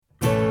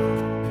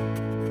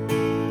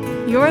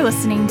You're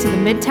listening to the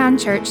Midtown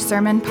Church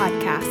Sermon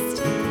Podcast.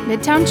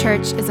 Midtown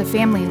Church is a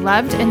family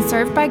loved and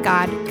served by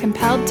God,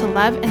 compelled to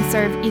love and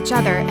serve each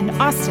other and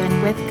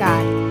Austin with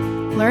God.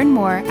 Learn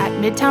more at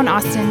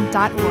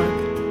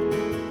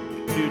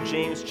midtownaustin.org. To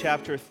James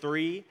chapter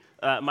 3.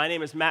 My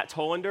name is Matt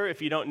Tollender.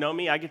 If you don't know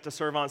me, I get to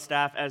serve on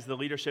staff as the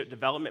leadership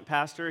development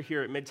pastor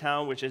here at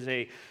Midtown, which is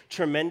a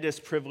tremendous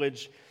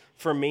privilege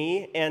for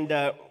me. And,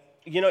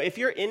 if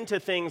you're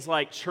into things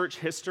like church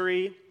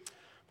history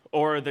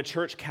or the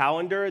church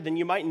calendar, then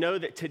you might know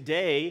that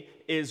today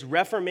is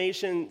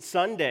Reformation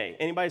Sunday.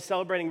 Anybody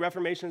celebrating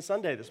Reformation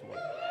Sunday this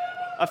morning?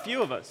 A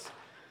few of us.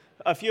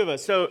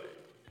 So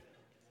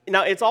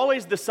now it's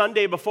always the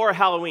Sunday before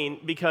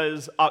Halloween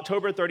because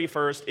October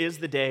 31st is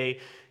the day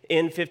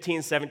in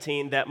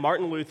 1517 that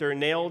Martin Luther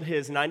nailed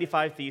his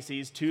 95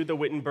 Theses to the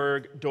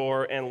Wittenberg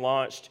door and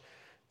launched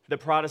the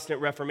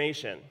Protestant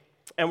Reformation.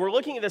 And we're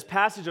looking at this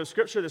passage of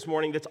Scripture this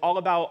morning that's all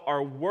about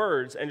our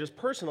words. And just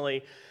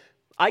personally,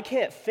 I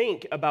can't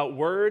think about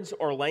words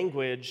or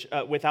language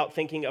without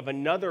thinking of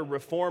another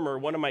reformer,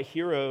 one of my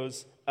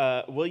heroes,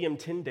 William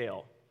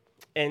Tyndale.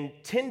 And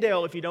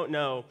Tyndale, if you don't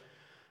know,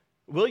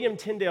 William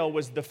Tyndale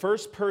was the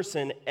first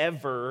person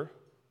ever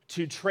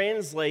to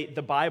translate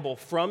the Bible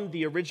from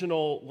the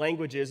original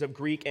languages of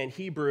Greek and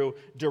Hebrew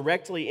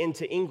directly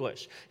into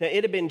English. Now,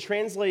 it had been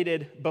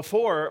translated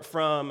before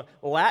from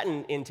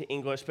Latin into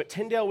English, but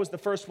Tyndale was the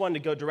first one to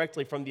go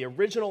directly from the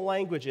original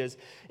languages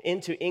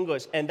into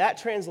English. And that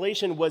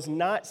translation was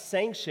not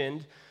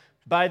sanctioned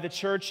by the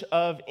Church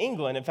of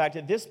England. In fact,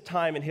 at this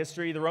time in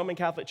history, the Roman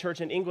Catholic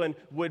Church in England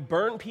would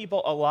burn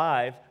people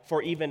alive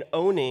for even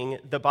owning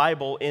the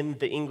Bible in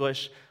the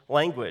English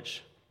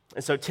language.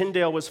 And so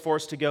Tyndale was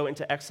forced to go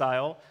into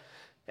exile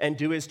and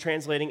do his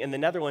translating in the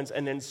Netherlands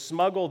and then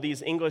smuggle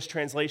these English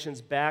translations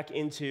back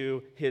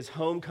into his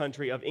home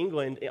country of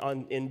England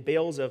in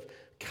bales of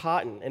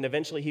cotton. And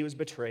eventually he was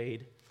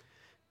betrayed,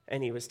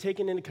 and he was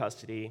taken into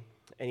custody,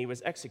 and he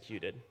was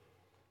executed.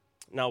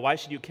 Now, why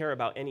should you care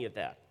about any of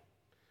that?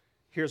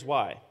 Here's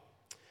why.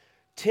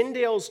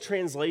 Tyndale's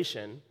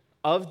translation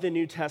of the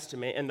New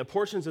Testament and the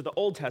portions of the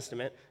Old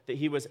Testament that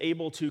he was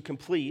able to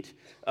complete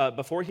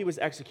before he was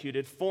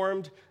executed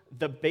formed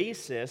the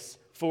basis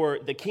for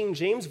the King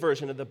James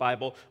Version of the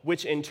Bible,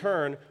 which in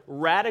turn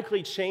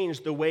radically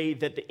changed the way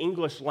that the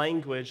English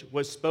language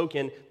was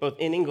spoken both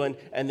in England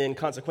and then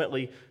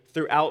consequently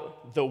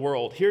throughout the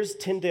world. Here's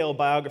Tyndale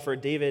biographer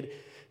David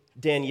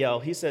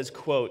Daniel. He says,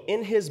 quote,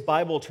 "In his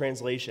Bible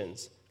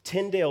translations,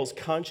 Tyndale's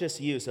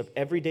conscious use of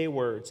everyday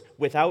words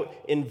without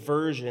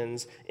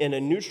inversions in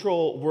a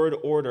neutral word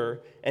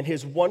order and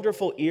his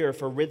wonderful ear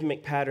for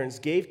rhythmic patterns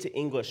gave to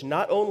English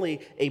not only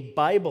a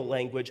Bible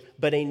language,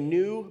 but a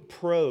new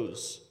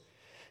prose.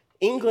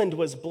 England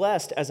was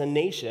blessed as a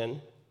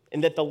nation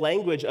in that the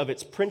language of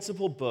its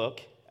principal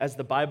book, as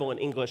the Bible in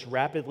English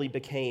rapidly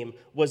became,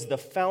 was the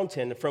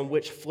fountain from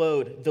which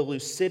flowed the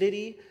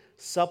lucidity,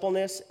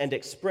 suppleness, and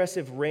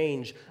expressive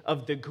range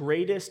of the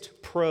greatest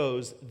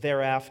prose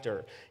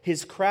thereafter.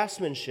 His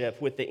craftsmanship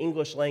with the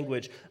English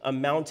language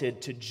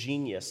amounted to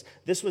genius.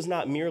 This was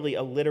not merely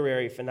a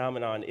literary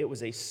phenomenon, it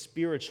was a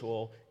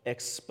spiritual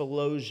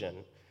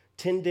explosion.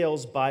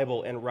 Tyndale's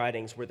Bible and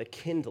writings were the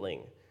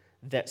kindling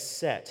that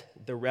set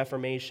the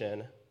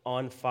Reformation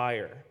on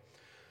fire."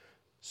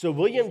 So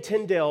William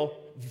Tyndale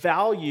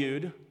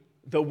valued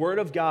the Word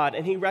of God,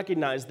 and he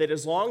recognized that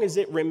as long as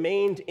it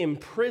remained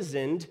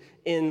imprisoned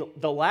in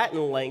the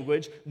Latin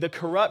language, the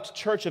corrupt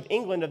Church of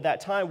England of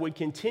that time would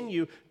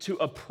continue to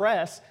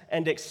oppress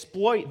and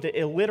exploit the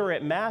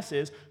illiterate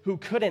masses who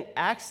couldn't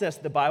access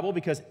the Bible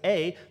because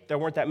A, there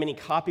weren't that many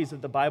copies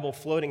of the Bible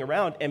floating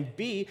around, and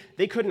B,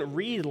 they couldn't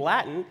read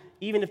Latin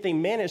even if they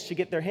managed to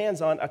get their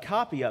hands on a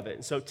copy of it.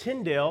 And so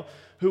Tyndale,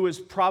 who was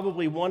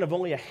probably one of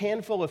only a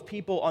handful of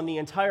people on the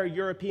entire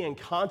European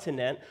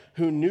continent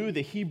who knew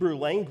the Hebrew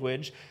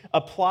language,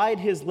 applied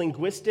his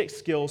linguistic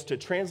skills to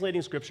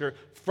translating Scripture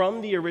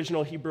from the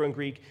original Hebrew and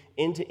Greek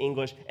into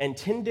English. And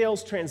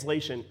Tyndale's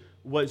translation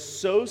was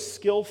so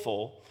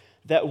skillful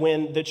that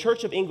when the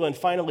Church of England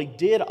finally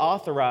did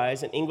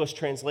authorize an English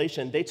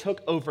translation, they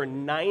took over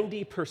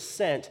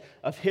 90%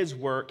 of his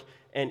work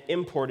and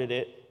imported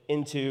it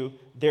into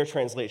their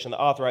translation, the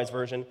authorized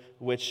version,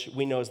 which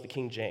we know as the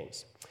King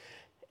James.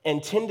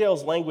 And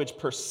Tyndale's language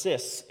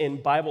persists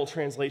in Bible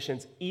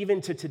translations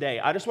even to today.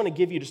 I just want to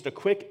give you just a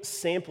quick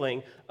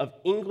sampling of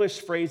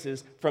English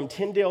phrases from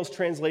Tyndale's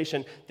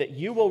translation that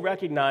you will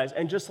recognize,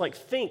 and just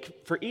think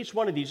for each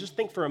one of these, just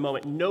think for a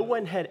moment. No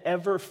one had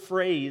ever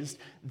phrased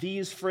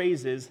these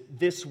phrases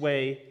this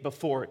way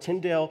before.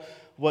 Tyndale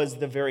was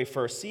the very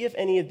first. See if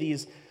any of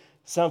these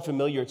sound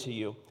familiar to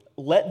you.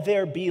 "Let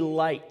there be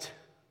light.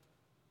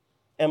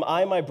 Am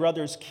I my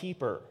brother's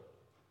keeper?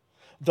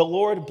 The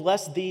Lord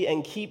bless thee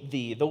and keep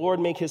thee. The Lord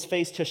make his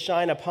face to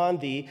shine upon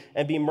thee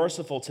and be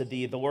merciful to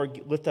thee. The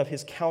Lord lift up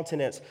his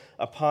countenance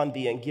upon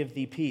thee and give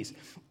thee peace.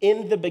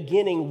 In the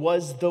beginning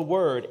was the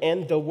Word,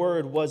 and the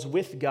Word was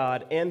with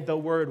God, and the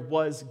Word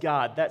was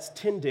God." That's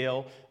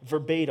Tyndale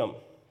verbatim.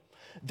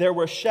 "There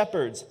were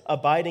shepherds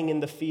abiding in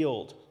the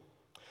field.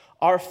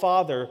 Our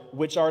Father,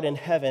 which art in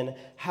heaven,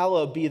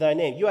 hallowed be thy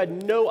name. You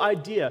had no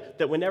idea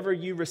that whenever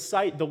you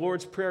recite the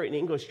Lord's Prayer in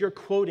English, you're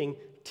quoting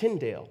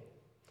Tyndale.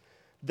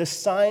 The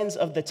signs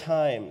of the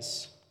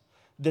times.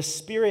 The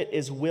spirit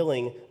is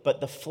willing,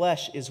 but the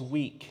flesh is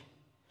weak.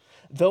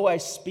 Though I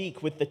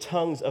speak with the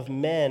tongues of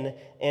men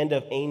and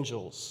of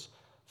angels,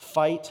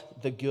 fight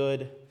the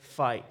good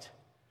fight.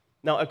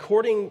 Now,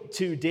 according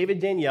to David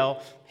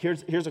Daniel,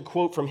 here's a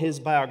quote from his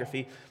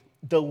biography.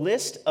 The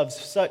list of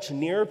such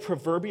near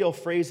proverbial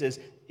phrases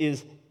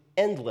is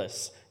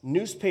endless.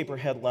 Newspaper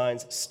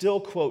headlines still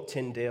quote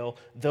Tyndale,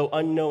 though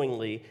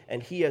unknowingly,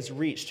 and he has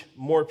reached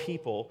more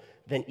people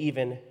than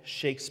even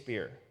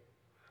Shakespeare.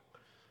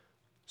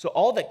 So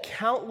all the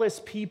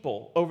countless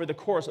people over the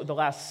course of the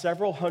last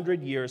several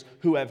hundred years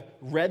who have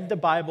read the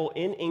Bible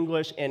in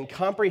English and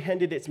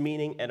comprehended its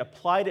meaning and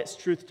applied its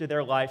truth to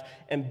their life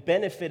and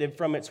benefited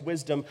from its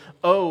wisdom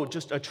owe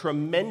just a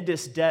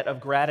tremendous debt of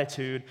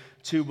gratitude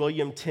to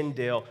William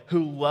Tyndale,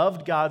 who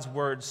loved God's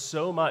word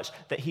so much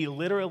that he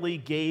literally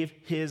gave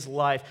his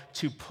life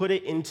to put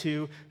it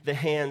into the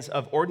hands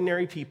of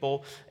ordinary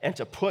people and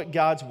to put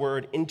God's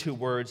word into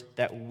words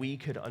that we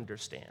could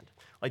understand.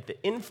 Like,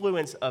 the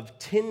influence of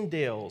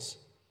Tyndale's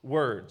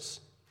words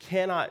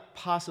cannot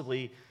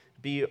possibly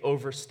be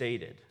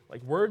overstated.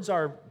 Like, words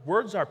are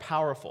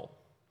powerful.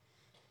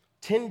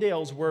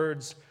 Tyndale's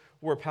words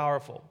were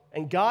powerful.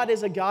 And God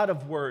is a God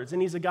of words,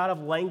 and he's a God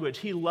of language.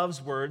 He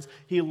loves words,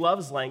 he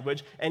loves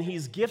language, and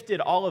he's gifted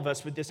all of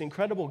us with this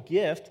incredible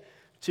gift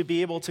to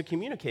be able to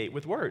communicate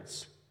with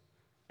words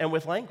and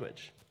with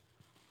language.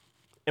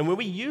 And when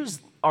we use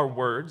our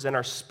words and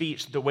our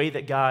speech the way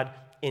that God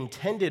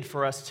intended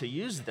for us to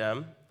use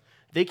them,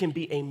 they can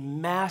be a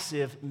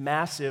massive,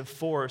 massive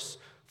force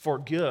for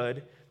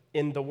good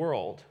in the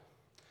world.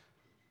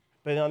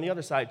 But on the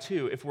other side,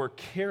 too, if we're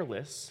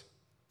careless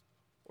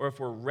or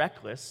if we're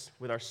reckless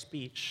with our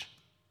speech,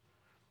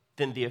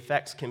 then the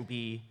effects can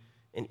be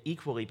an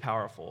equally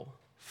powerful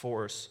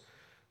force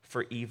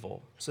for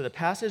evil. So the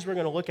passage we're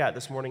going to look at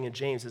this morning in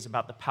James is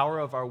about the power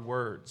of our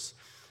words.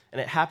 And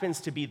it happens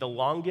to be the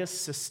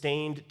longest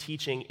sustained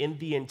teaching in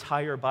the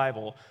entire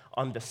Bible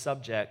on the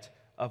subject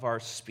of our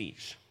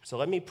speech. So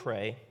let me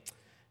pray,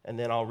 and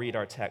then I'll read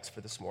our text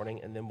for this morning,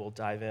 and then we'll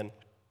dive in.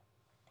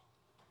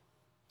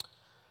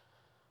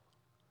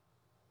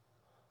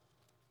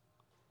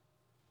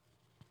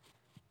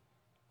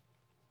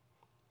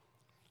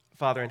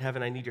 Father in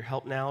heaven, I need your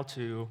help now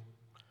to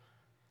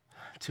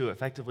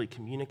effectively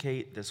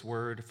communicate this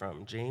word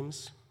from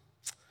James.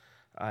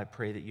 I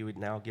pray that you would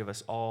now give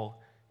us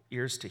all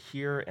ears to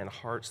hear and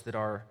hearts that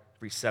are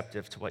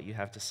receptive to what you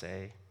have to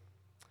say,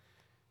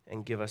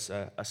 and give us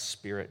a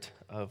spirit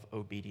of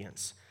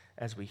obedience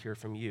as we hear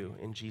from you.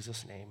 In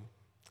Jesus' name,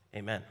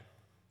 amen.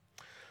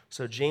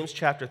 So James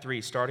chapter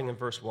 3, starting in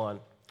verse 1,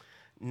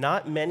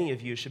 not many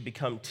of you should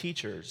become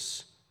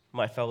teachers,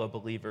 my fellow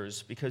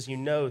believers, because you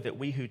know that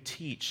we who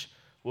teach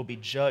will be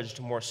judged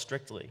more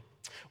strictly.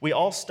 We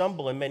all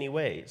stumble in many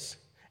ways.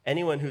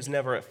 Anyone who's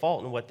never at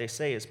fault in what they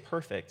say is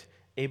perfect,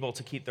 able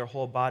to keep their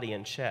whole body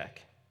in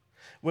check.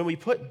 When we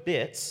put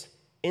bits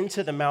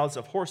into the mouths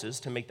of horses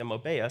to make them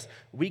obey us,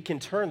 we can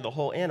turn the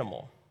whole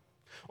animal.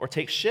 Or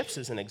take ships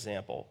as an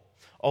example.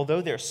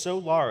 Although they're so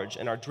large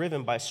and are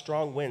driven by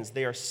strong winds,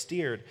 they are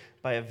steered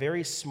by a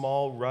very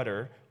small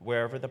rudder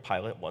wherever the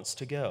pilot wants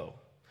to go.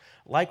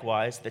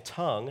 Likewise, the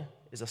tongue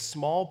is a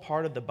small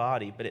part of the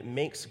body, but it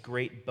makes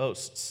great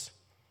boasts.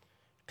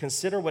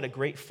 Consider what a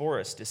great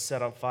forest is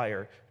set on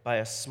fire by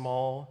a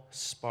small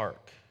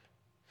spark.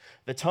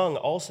 The tongue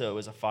also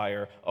is a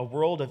fire, a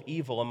world of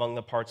evil among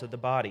the parts of the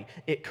body.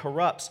 It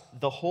corrupts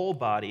the whole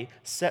body,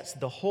 sets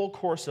the whole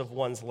course of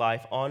one's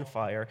life on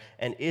fire,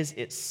 and is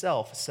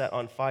itself set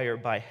on fire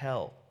by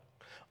hell.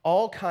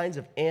 All kinds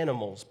of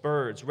animals,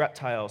 birds,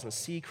 reptiles, and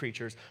sea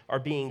creatures are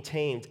being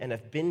tamed and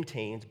have been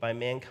tamed by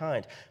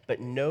mankind, but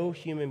no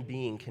human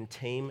being can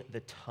tame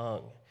the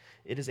tongue.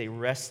 It is a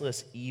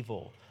restless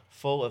evil,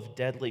 full of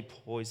deadly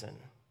poison.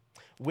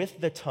 With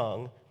the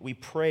tongue, we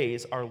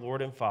praise our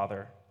Lord and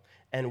Father,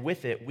 and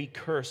with it, we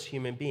curse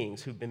human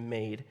beings who've been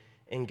made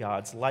in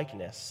God's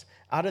likeness.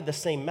 Out of the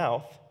same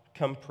mouth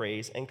come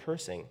praise and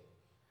cursing.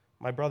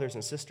 My brothers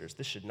and sisters,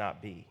 this should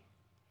not be.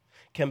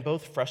 Can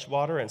both fresh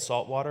water and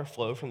salt water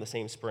flow from the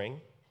same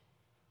spring?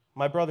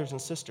 My brothers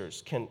and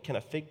sisters, can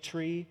a fig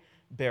tree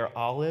bear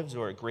olives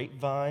or a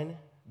grapevine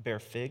bear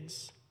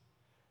figs?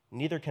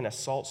 Neither can a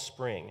salt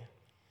spring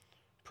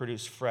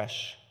produce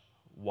fresh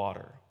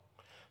water.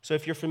 So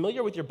if you're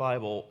familiar with your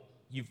Bible,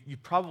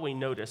 You've probably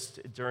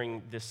noticed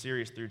during this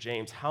series through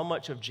James how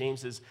much of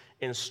James's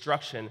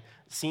instruction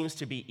seems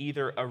to be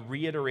either a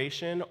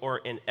reiteration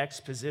or an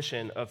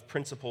exposition of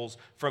principles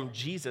from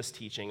Jesus'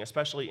 teaching,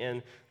 especially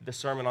in the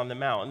Sermon on the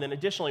Mount. And then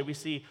additionally, we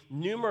see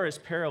numerous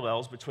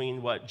parallels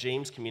between what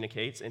James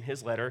communicates in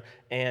his letter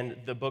and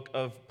the book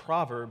of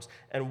Proverbs.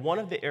 And one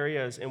of the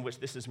areas in which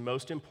this is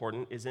most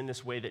important is in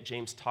this way that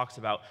James talks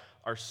about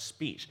our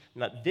speech.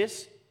 Now,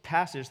 this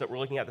passage that we're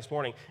looking at this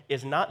morning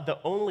is not the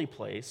only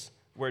place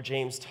where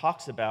James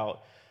talks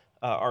about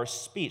our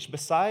speech.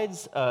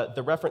 Besides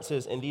the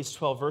references in these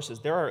 12 verses,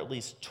 there are at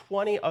least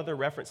 20 other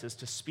references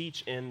to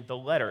speech in the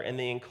letter, and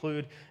they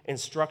include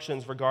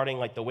instructions regarding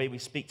like the way we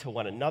speak to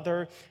one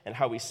another and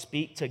how we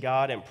speak to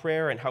God in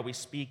prayer and how we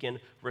speak in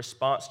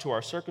response to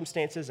our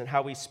circumstances and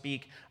how we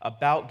speak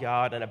about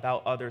God and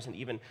about others and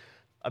even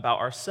about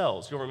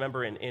ourselves. You'll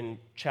remember in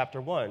chapter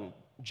 1,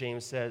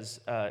 James says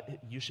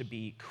you should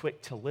be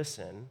quick to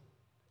listen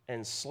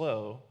and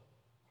slow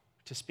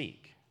to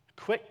speak.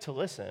 Quick to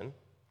listen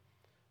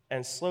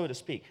and slow to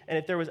speak. And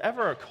if there was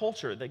ever a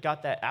culture that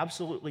got that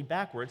absolutely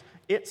backwards,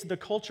 it's the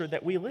culture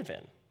that we live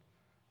in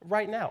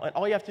right now. And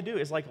all you have to do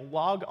is like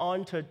log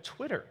on to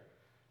Twitter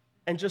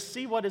and just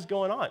see what is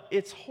going on.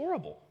 It's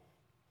horrible.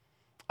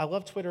 I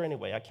love Twitter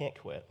anyway. I can't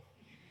quit.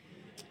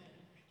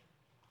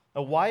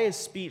 Now, why is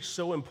speech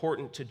so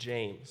important to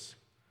James?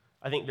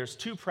 I think there's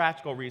two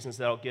practical reasons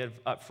that I'll give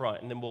up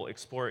front, and then we'll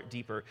explore it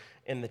deeper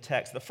in the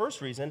text. The first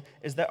reason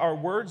is that our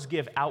words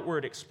give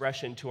outward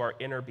expression to our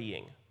inner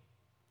being.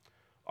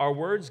 Our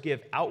words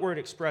give outward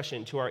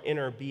expression to our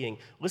inner being.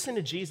 Listen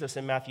to Jesus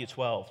in Matthew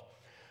 12.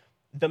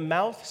 The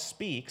mouth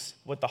speaks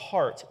what the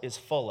heart is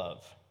full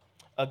of.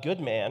 A good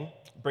man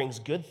brings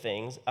good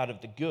things out of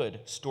the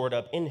good stored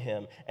up in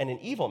him, and an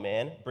evil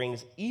man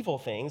brings evil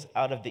things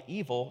out of the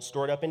evil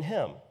stored up in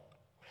him.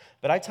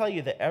 But I tell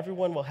you that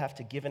everyone will have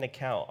to give an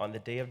account on the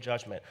day of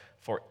judgment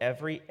for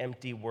every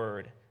empty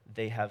word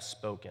they have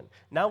spoken.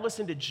 Now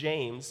listen to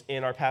James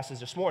in our passage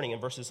this morning in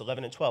verses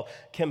 11 and 12.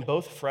 Can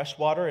both fresh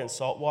water and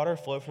salt water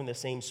flow from the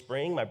same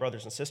spring? My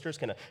brothers and sisters,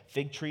 can a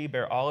fig tree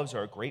bear olives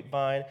or a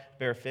grapevine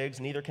bear figs?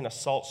 Neither can a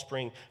salt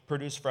spring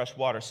produce fresh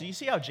water. So you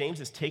see how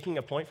James is taking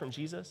a point from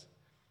Jesus?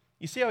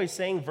 You see how he's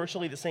saying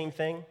virtually the same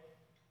thing?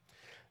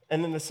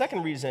 And then the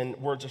second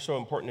reason words are so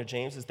important to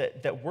James is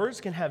that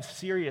words can have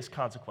serious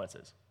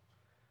consequences.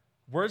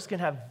 Words can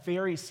have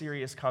very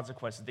serious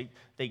consequences.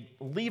 They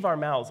leave our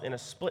mouths in a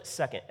split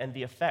second, and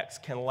the effects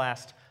can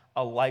last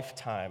a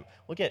lifetime.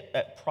 Look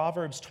at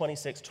Proverbs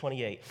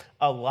 26:28.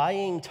 A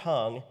lying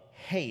tongue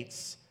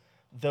hates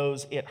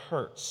those it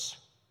hurts,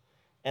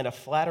 and a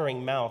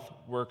flattering mouth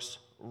works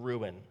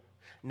ruin.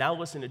 Now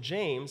listen to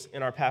James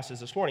in our passage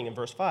this morning in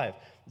verse 5.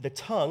 The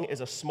tongue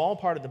is a small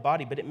part of the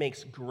body, but it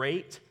makes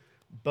great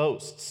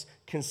boasts.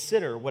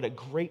 Consider what a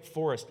great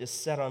forest is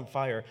set on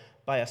fire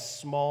by a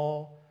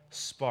small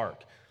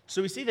spark.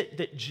 So we see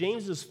that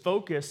James's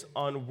focus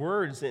on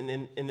words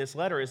in this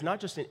letter is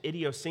not just an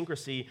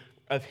idiosyncrasy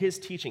of his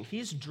teaching.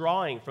 He's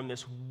drawing from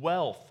this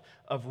wealth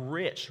of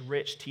rich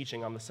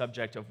teaching on the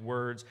subject of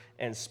words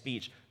and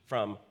speech,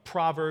 from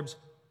Proverbs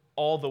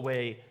all the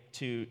way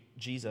to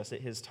Jesus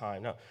at his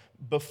time. Now,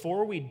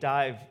 before we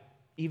dive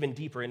even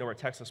deeper into our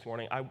text this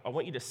morning, I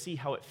want you to see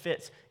how it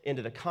fits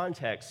into the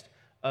context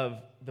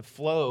of the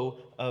flow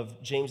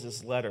of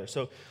James's letter.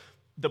 So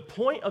the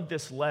point of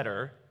this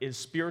letter is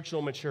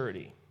spiritual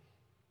maturity.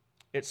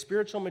 It's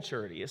spiritual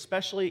maturity,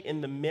 especially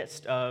in the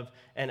midst of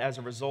and as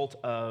a result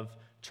of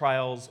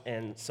trials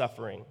and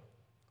suffering.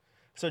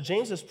 So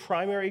James's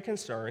primary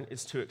concern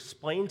is to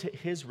explain to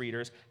his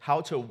readers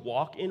how to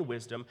walk in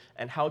wisdom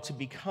and how to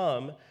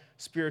become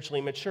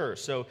spiritually mature.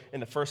 So in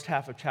the first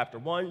half of chapter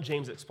 1,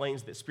 James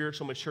explains that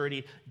spiritual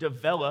maturity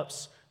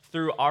develops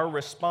through our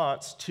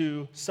response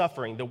to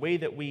suffering. The way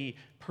that we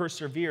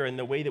persevere and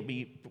the way that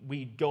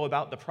we go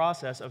about the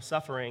process of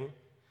suffering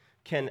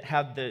can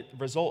have the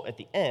result at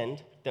the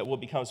end that we'll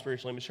become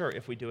spiritually mature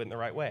if we do it in the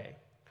right way.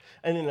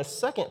 And in the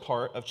second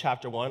part of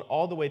chapter 1,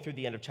 all the way through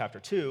the end of chapter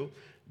 2,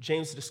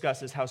 James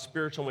discusses how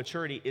spiritual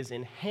maturity is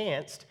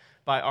enhanced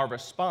by our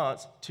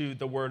response to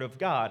the Word of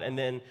God. And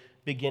then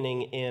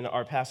beginning in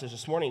our passage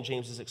this morning,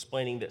 James is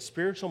explaining that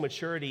spiritual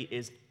maturity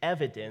is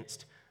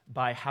evidenced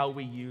by how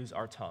we use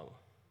our tongue.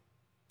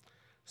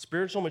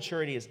 Spiritual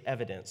maturity is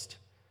evidenced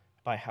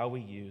by how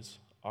we use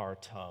our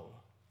tongue.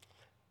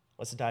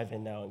 Let's dive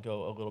in now and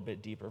go a little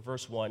bit deeper.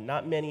 Verse 1,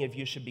 not many of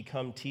you should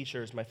become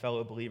teachers, my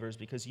fellow believers,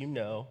 because you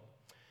know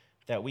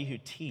that we who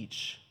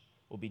teach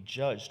will be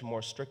judged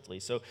more strictly.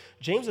 So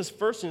James's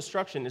first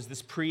instruction is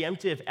this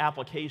preemptive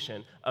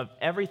application of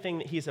everything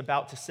that he's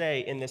about to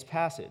say in this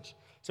passage.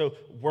 So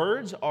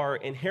words are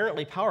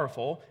inherently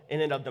powerful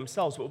in and of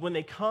themselves, but when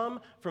they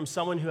come from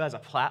someone who has a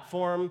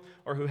platform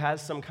or who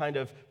has some kind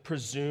of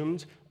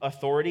presumed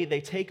authority,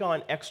 they take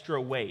on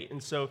extra weight.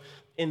 And so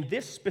in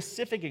this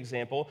specific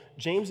example,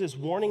 James is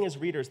warning his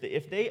readers that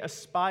if they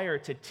aspire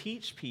to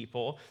teach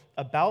people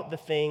about the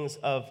things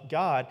of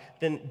God,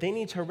 then they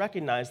need to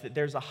recognize that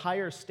there's a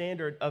higher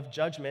standard of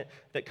judgment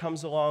that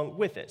comes along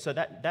with it. So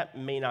that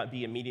may not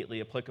be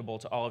immediately applicable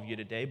to all of you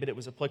today, but it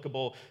was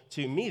applicable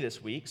to me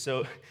this week.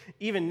 So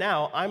even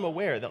now, I'm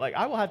aware that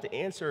I will have to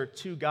answer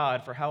to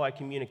God for how I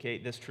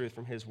communicate this truth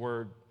from his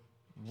word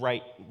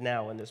right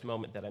now in this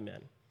moment that I'm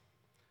in.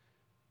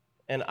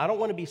 And I don't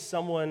want to be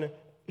someone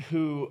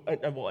who,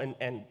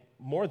 and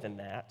more than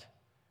that,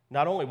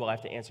 not only will I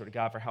have to answer to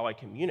God for how I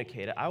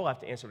communicate it, I will have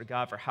to answer to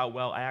God for how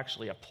well I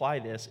actually apply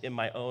this in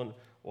my own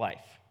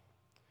life.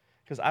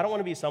 Because I don't want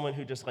to be someone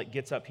who just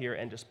gets up here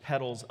and just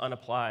peddles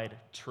unapplied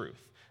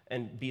truth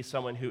and be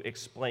someone who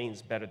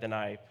explains better than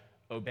I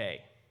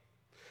obey.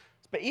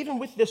 But even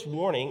with this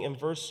warning in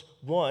verse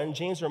 1,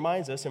 James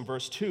reminds us in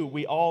verse 2,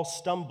 we all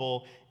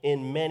stumble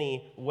in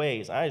many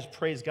ways. I just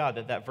praise God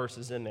that that verse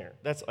is in there.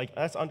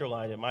 That's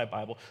underlined in my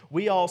Bible.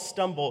 We all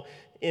stumble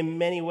in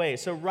many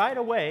ways. So right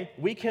away,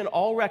 we can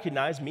all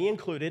recognize, me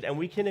included, and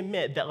we can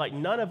admit that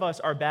none of us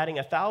are batting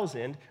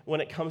 1,000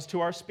 when it comes to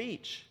our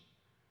speech.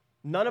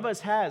 None of us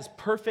has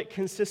perfect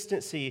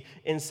consistency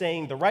in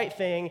saying the right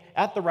thing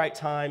at the right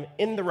time,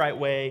 in the right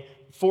way,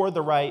 for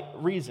the right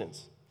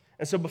reasons.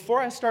 And so before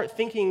I start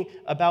thinking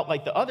about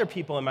the other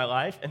people in my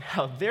life and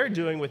how they're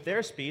doing with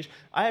their speech,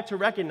 I have to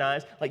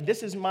recognize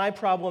this is my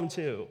problem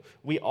too.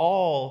 We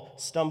all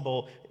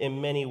stumble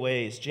in many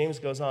ways. James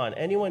goes on,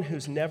 anyone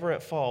who's never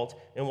at fault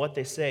in what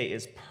they say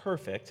is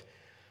perfect,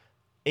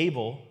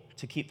 able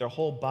to keep their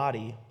whole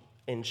body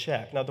in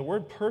check. Now the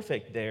word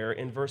perfect there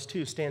in verse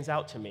 2 stands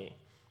out to me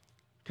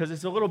because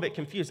it's a little bit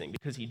confusing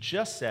because he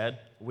just said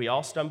we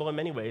all stumble in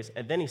many ways,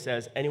 and then he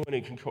says anyone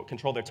who can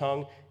control their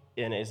tongue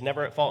and is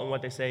never at fault in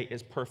what they say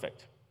is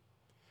perfect.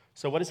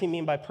 So what does he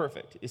mean by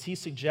perfect? Is he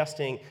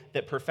suggesting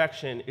that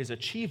perfection is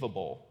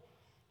achievable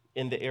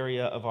in the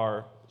area of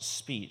our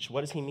speech? What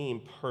does he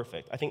mean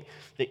perfect? I think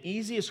the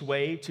easiest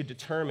way to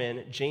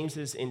determine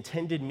James's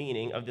intended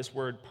meaning of this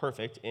word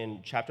perfect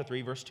in chapter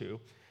 3, verse 2,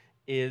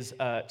 is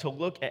to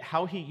look at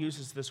how he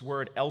uses this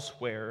word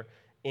elsewhere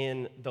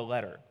in the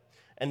letter.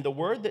 And the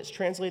word that's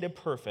translated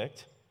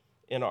perfect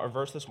in our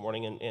verse this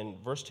morning, in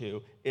verse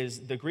 2,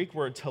 is the Greek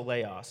word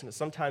teleos, and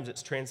sometimes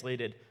it's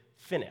translated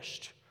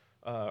finished,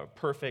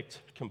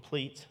 perfect,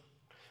 complete.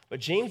 But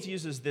James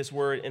uses this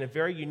word in a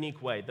very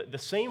unique way. The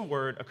same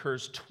word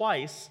occurs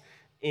twice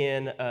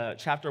in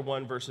chapter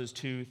 1, verses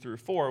 2 through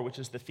 4, which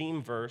is the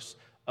theme verse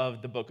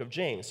of the book of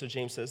James. So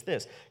James says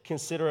this,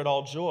 "Consider it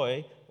all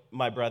joy,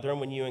 my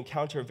brethren, when you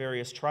encounter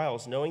various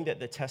trials, knowing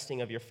that the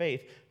testing of your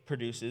faith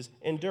produces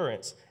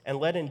endurance. And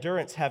let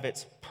endurance have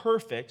its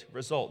perfect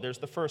result." There's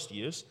the first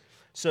use.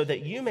 "So that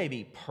you may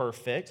be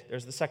perfect,"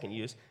 there's the second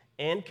use,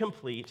 "and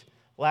complete,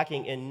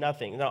 lacking in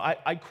nothing." Now,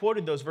 I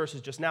quoted those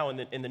verses just now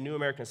in the New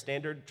American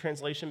Standard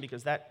translation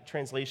because that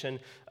translation,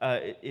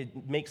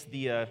 it makes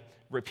the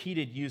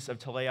repeated use of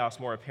teleos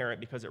more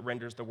apparent because it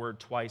renders the word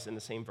twice in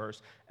the same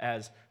verse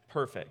as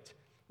perfect.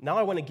 Now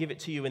I want to give it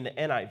to you in the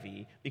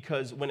NIV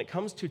because when it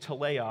comes to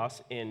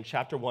teleos in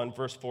chapter 1,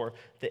 verse 4,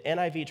 the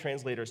NIV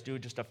translators do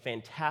just a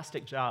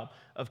fantastic job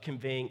of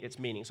conveying its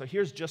meaning. So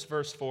here's just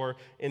verse 4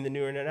 in the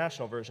New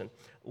International Version.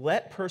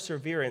 "Let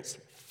perseverance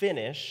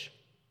finish,"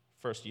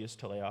 first use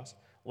teleos,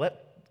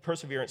 "let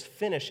perseverance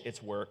finish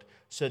its work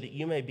so that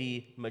you may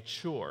be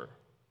mature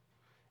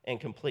and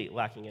complete,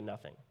 lacking in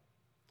nothing."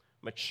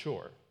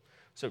 Mature.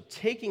 So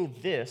taking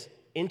this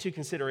into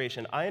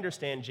consideration, I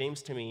understand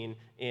James to mean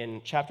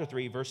in chapter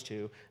 3, verse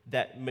 2,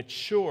 that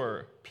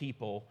mature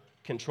people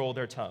control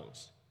their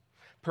tongues.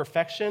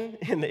 Perfection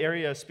in the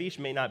area of speech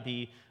may not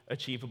be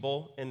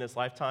achievable in this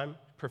lifetime.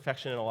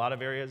 Perfection in a lot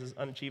of areas is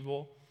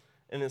unachievable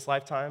in this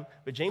lifetime.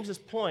 But James's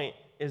point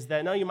is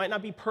that, no, you might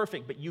not be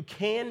perfect, but you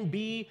can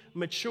be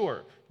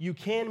mature. You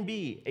can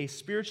be a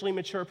spiritually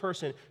mature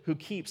person who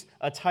keeps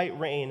a tight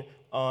rein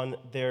on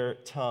their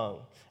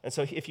tongue. And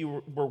so if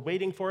you were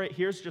waiting for it,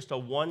 here's just a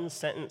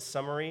one-sentence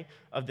summary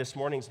of this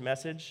morning's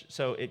message.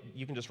 So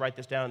you can just write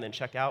this down and then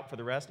check out for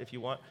the rest if you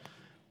want.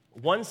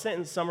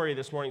 One-sentence summary of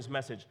this morning's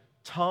message.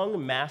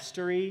 Tongue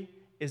mastery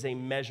is a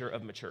measure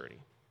of maturity.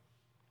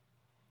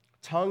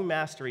 Tongue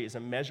mastery is a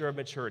measure of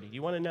maturity.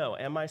 You want to know,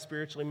 am I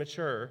spiritually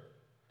mature?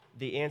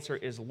 The answer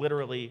is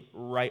literally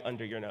right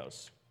under your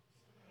nose.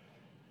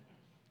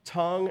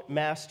 Tongue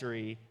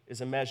mastery is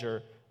a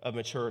measure of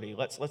maturity.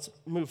 Let's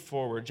move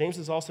forward. James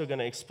is also going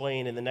to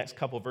explain in the next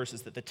couple of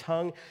verses that the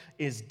tongue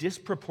is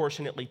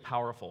disproportionately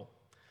powerful.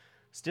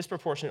 It's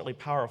disproportionately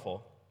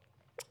powerful.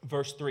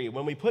 Verse 3,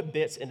 "When we put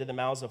bits into the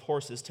mouths of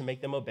horses to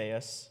make them obey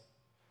us,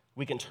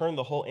 we can turn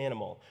the whole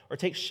animal." Or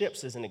take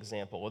ships as an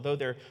example. Although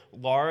they're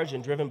large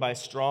and driven by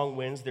strong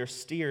winds, they're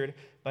steered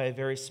by a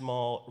very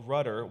small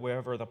rudder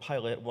wherever the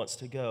pilot wants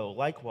to go.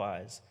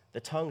 Likewise,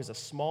 the tongue is a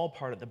small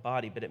part of the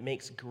body, but it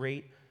makes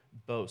great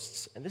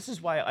boasts. And this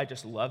is why I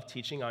just love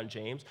teaching on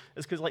James,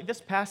 is because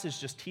this passage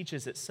just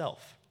teaches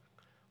itself.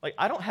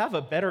 I don't have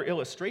a better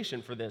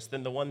illustration for this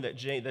than the one that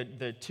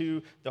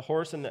the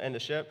horse and the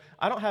ship.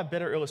 I don't have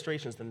better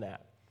illustrations than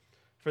that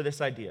for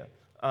this idea.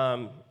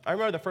 I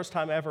remember the first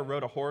time I ever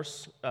rode a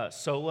horse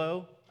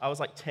solo. I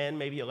was 10,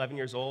 maybe 11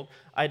 years old.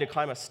 I had to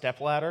climb a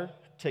stepladder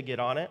to get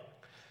on it.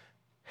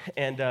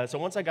 And so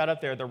once I got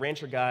up there, the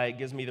rancher guy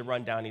gives me the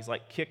rundown. He's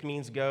like, kick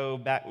means go,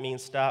 back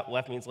means stop,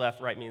 left means left,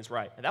 right means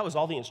right. And that was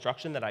all the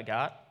instruction that I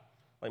got,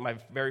 my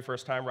very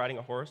first time riding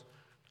a horse.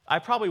 I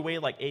probably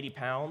weighed 80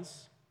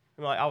 pounds.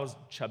 I was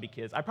chubby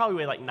kids. I probably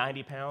weighed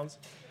 90 pounds.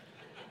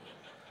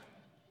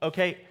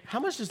 Okay, how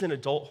much does an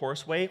adult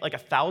horse weigh?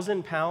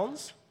 1,000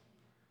 pounds?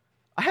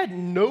 I had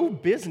no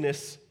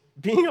business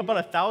being up on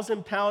a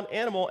 1,000-pound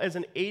animal as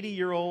an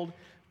 80-year-old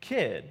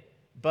kid.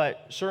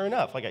 But sure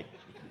enough, did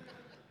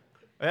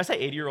I say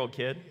 80-year-old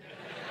kid?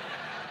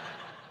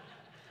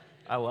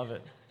 I love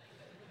it.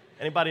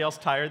 Anybody else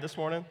tired this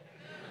morning?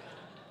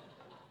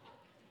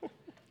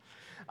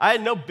 I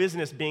had no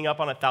business being up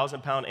on a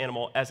 1,000-pound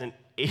animal as an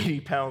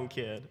 80-pound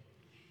kid.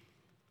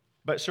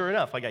 But sure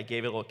enough, like I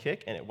gave it a little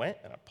kick and it went,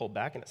 and I pulled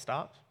back and it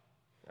stopped.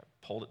 I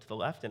pulled it to the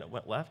left and it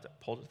went left. I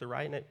pulled it to the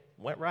right and it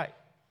went right.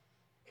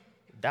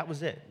 That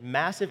was it.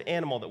 Massive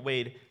animal that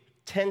weighed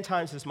 10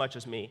 times as much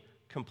as me,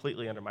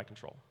 completely under my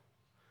control.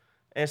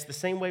 And it's the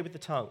same way with the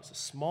tongue. It's a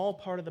small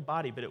part of the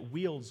body, but it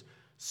wields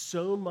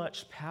so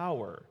much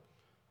power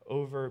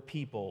over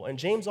people. And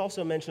James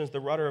also mentions the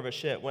rudder of a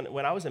ship.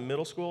 When I was in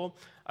middle school,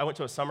 I went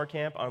to a summer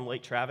camp on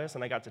Lake Travis,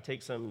 and I got to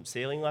take some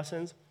sailing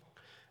lessons.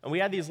 And we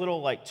had these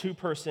little, like,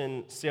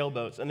 two-person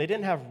sailboats, and they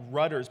didn't have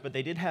rudders, but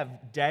they did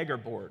have dagger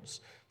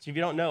boards. So if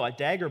you don't know, a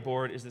dagger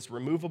board is this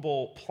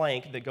removable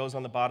plank that goes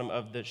on the bottom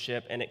of the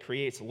ship, and it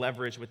creates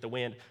leverage with the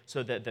wind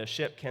so that the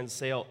ship can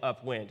sail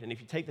upwind. And if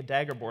you take the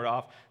dagger board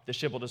off, the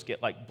ship will just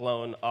get, like,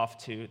 blown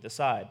off to the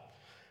side.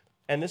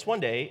 And this one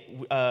day,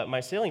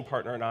 my sailing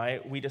partner and I,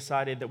 we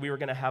decided that we were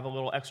going to have a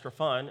little extra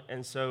fun,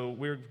 and so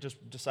we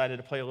just decided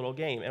to play a little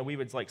game. And we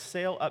would, like,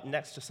 sail up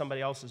next to somebody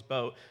else's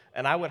boat,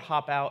 and I would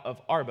hop out of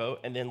our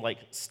boat and then, like,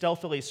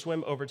 stealthily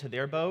swim over to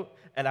their boat,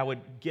 and I would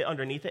get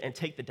underneath it and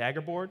take the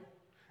dagger board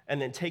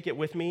and then take it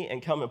with me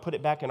and come and put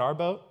it back in our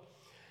boat.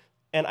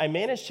 And I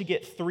managed to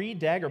get 3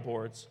 dagger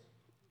boards,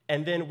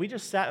 and then we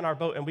just sat in our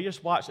boat and we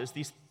just watched as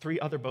these 3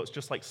 other boats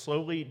just like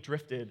slowly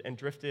drifted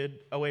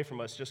away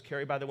from us, just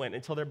carried by the wind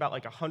until they're about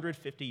like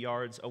 150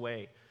 yards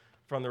away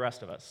from the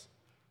rest of us.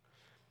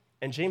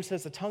 And James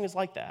says the tongue is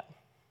like that.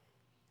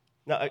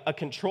 Now, a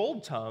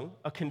controlled tongue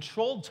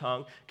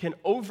can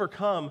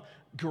overcome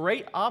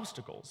great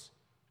obstacles.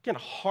 It can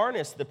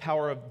harness the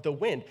power of the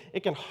wind.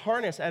 It can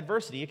harness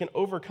adversity. It can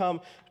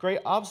overcome great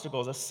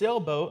obstacles. A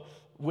sailboat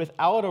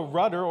without a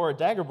rudder or a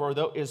dagger board,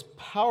 though, is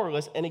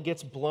powerless, and it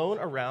gets blown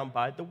around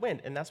by the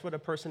wind. And that's what a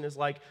person is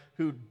like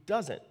who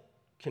doesn't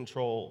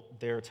control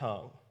their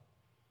tongue.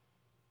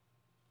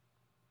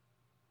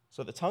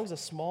 So the tongue's a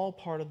small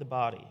part of the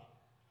body,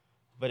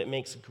 but it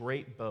makes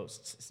great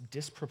boasts. It's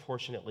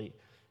disproportionately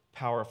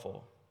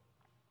powerful.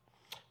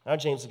 Now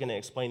James is going to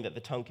explain that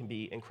the tongue can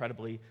be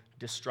incredibly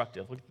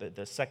destructive. Look at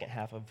the second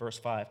half of verse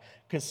 5.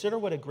 Consider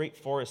what a great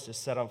forest is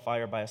set on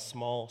fire by a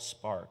small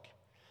spark.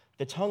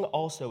 The tongue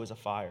also is a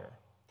fire,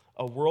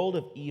 a world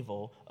of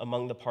evil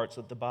among the parts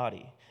of the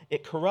body.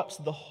 It corrupts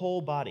the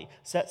whole body,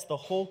 sets the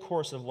whole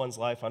course of one's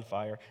life on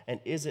fire, and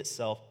is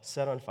itself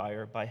set on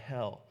fire by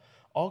hell.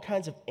 All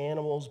kinds of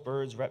animals,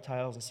 birds,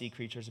 reptiles, and sea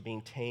creatures are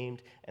being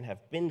tamed and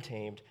have been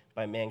tamed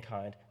by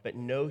mankind, but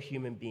no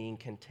human being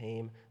can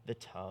tame the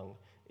tongue.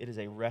 It is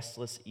a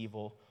restless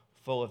evil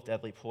full of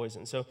deadly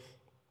poison. So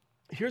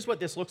here's what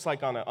this looks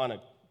like on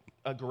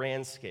a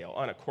grand scale,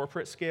 on a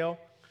corporate scale.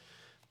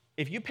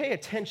 If you pay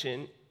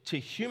attention to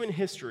human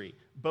history,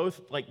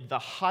 both like the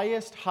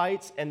highest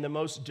heights and the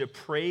most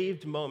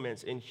depraved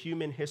moments in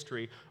human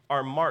history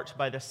are marked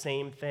by the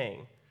same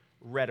thing: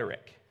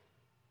 rhetoric.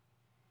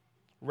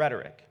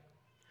 Rhetoric.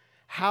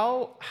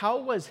 How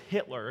was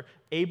Hitler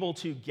able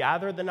to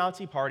gather the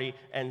Nazi Party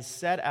and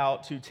set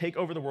out to take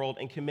over the world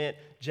and commit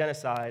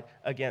genocide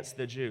against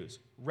the Jews?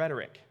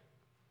 Rhetoric.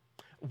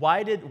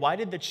 Why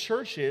did the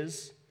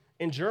churches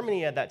in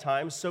Germany at that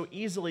time so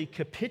easily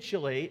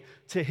capitulate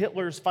to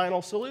Hitler's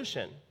final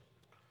solution?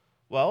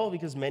 Well,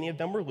 because many of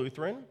them were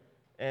Lutheran,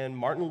 and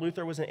Martin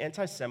Luther was an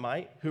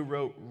anti-Semite who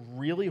wrote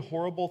really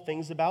horrible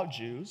things about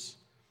Jews.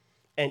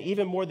 And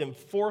even more than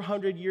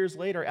 400 years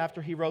later,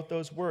 after he wrote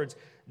those words,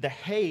 the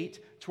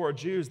hate toward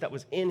Jews that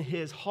was in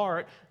his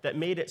heart, that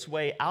made its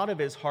way out of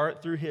his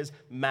heart through his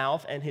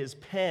mouth and his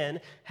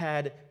pen,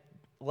 had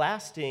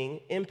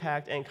lasting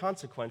impact and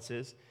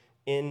consequences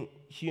in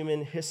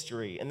human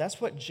history. And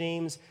that's what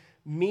James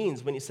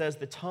means when he says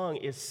the tongue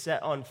is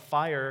set on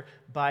fire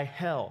by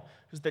hell.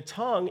 Because the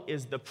tongue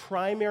is the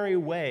primary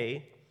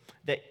way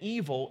that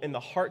evil in the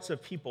hearts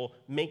of people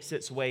makes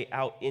its way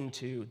out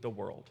into the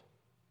world.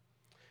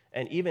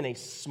 And even a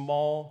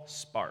small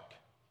spark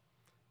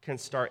can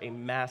start a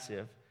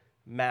massive,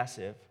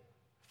 massive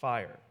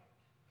fire.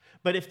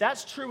 But if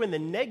that's true in the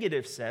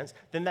negative sense,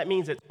 then that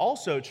means it's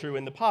also true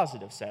in the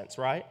positive sense,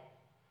 right?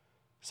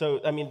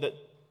 So, I mean,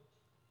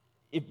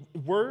 if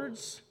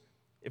words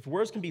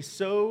can be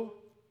so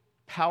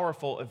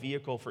powerful a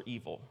vehicle for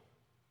evil,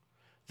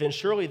 then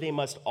surely they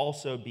must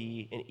also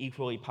be an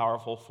equally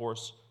powerful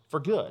force for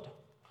good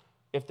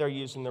if they're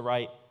used in the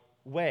right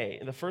way.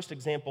 And the first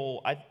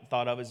example I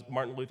thought of is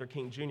Martin Luther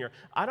King Jr.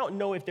 I don't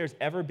know if there's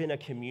ever been a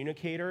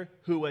communicator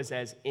who was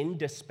as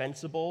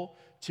indispensable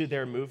to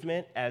their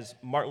movement as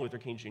Martin Luther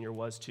King Jr.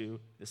 was to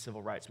the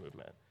civil rights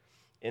movement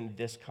in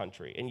this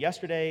country. And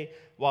yesterday,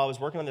 while I was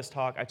working on this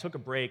talk, I took a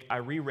break. I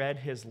reread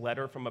his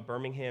letter from a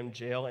Birmingham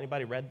jail.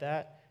 Anybody read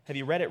that? Have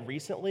you read it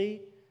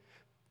recently?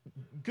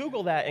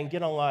 Google that and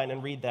get online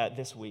and read that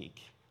this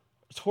week.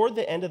 Toward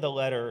the end of the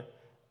letter,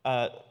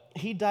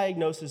 he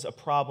diagnoses a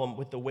problem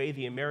with the way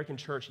the American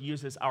church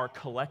uses our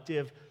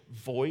collective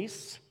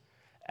voice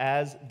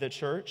as the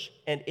church,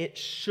 and it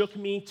shook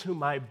me to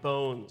my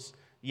bones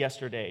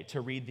yesterday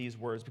to read these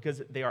words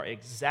because they are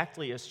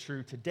exactly as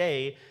true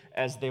today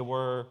as they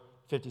were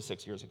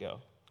 56 years ago.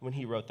 when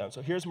he wrote them.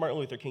 So here's Martin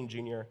Luther King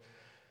Jr.,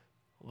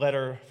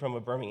 letter from a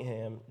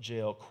Birmingham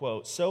jail,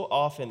 quote, "So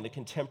often the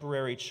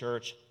contemporary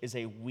church is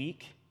a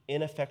weak,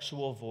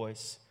 ineffectual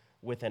voice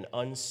with an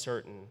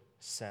uncertain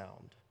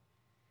sound.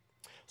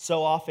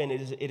 So often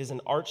it is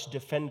an arch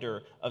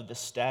defender of the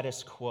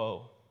status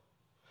quo.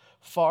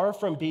 Far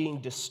from being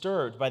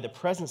disturbed by the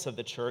presence of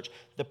the church,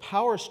 the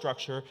power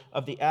structure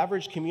of the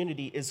average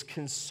community is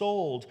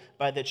consoled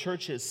by the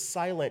church's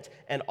silent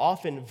and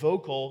often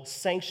vocal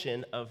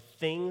sanction of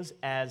things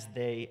as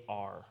they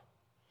are.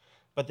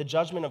 But the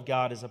judgment of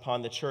God is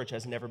upon the church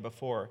as never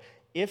before.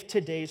 If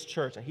today's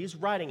church," and he's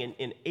writing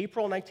in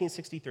April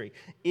 1963,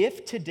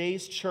 "if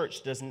today's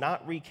church does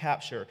not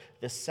recapture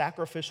the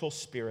sacrificial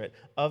spirit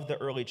of the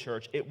early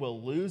church, it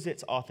will lose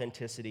its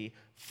authenticity,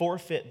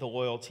 forfeit the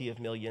loyalty of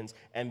millions,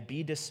 and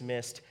be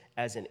dismissed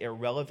as an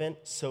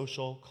irrelevant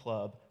social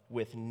club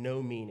with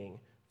no meaning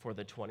for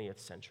the 20th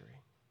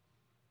century."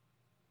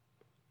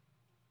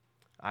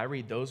 I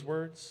read those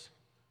words,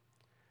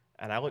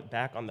 and I look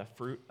back on the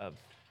fruit of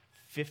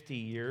 50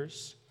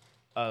 years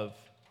of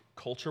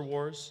culture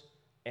wars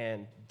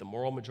and the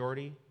moral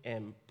majority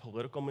and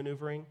political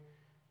maneuvering,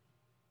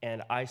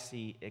 and I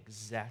see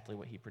exactly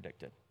what he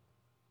predicted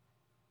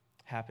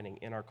happening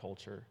in our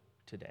culture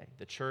today.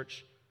 The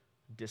church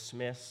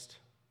dismissed,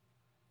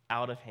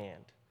 out of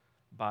hand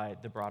by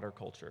the broader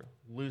culture,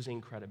 losing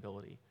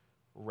credibility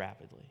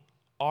rapidly.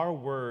 Our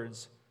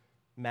words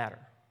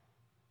matter.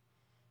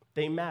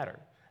 They matter.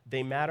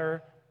 They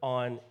matter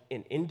on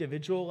an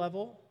individual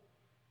level,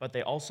 but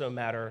they also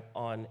matter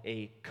on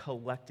a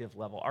collective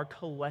level. Our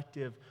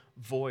collective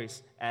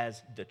voice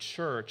as the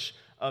church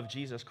of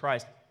Jesus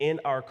Christ in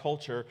our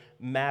culture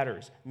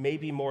matters,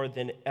 maybe more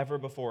than ever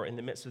before in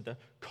the midst of the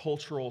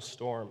cultural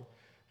storm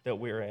that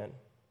we're in.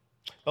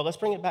 But let's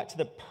bring it back to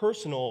the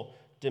personal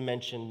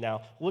dimension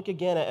now. Look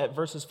again at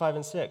verses 5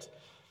 and 6.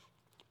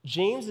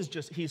 James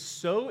he's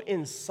so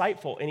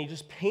insightful, and he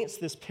just paints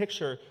this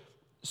picture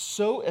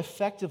so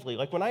effectively.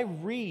 Like when I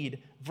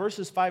read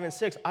verses 5 and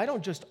 6, I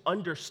don't just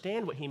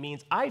understand what he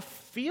means, I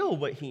feel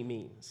what he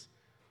means.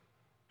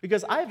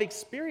 Because I've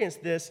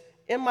experienced this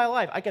in my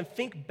life. I can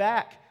think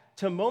back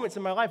to moments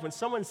in my life when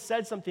someone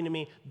said something to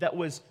me that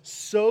was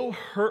so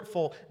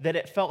hurtful that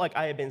it felt like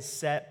I had been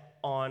set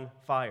on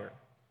fire.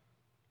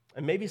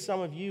 And maybe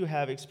some of you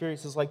have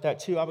experiences like that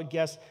too. I would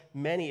guess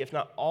many, if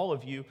not all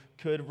of you,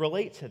 could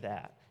relate to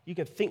that. You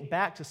can think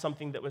back to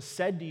something that was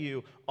said to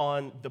you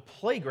on the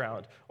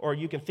playground, or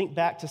you can think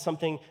back to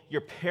something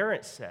your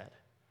parents said,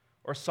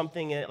 or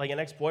something like an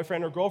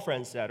ex-boyfriend or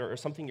girlfriend said, or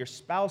something your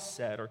spouse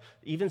said, or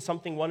even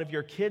something one of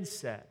your kids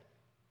said.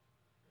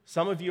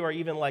 Some of you are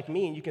even like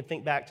me, and you can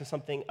think back to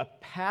something a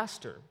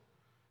pastor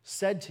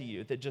said to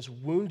you that just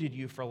wounded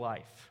you for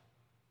life.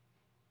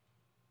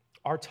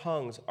 Our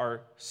tongues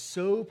are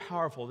so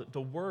powerful that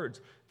the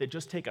words that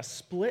just take a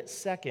split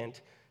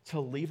second to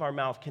leave our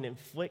mouth can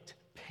inflict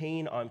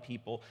pain on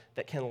people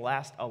that can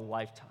last a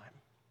lifetime.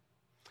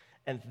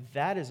 And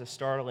that is a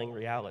startling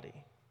reality.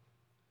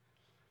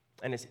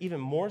 And it's even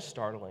more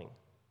startling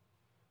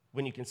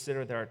when you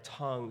consider that our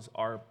tongues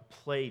are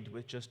plagued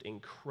with just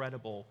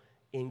incredible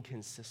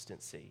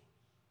inconsistency.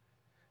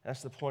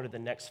 That's the point of the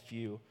next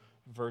few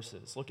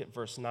verses. Look at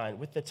verse 9.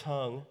 "With the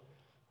tongue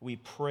we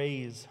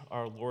praise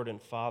our Lord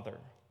and Father."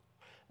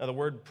 Now, the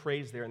word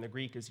praise there in the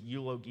Greek is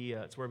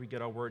eulogia. It's where we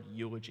get our word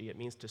eulogy. It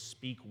means to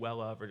speak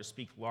well of or to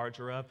speak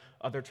larger of.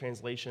 Other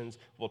translations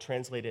will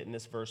translate it in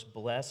this verse,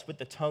 bless. With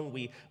the tongue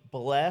we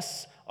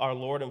bless our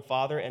Lord and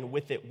Father, and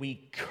with it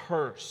we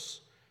curse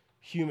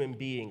human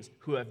beings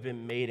who have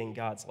been made in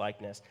God's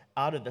likeness.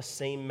 Out of the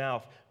same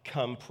mouth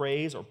come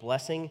praise or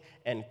blessing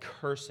and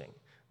cursing.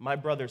 My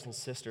brothers and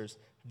sisters,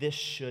 this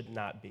should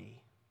not be.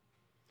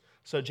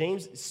 So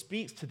James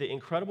speaks to the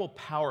incredible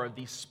power of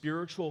these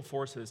spiritual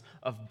forces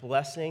of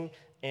blessing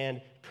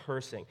and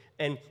cursing.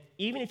 And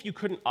even if you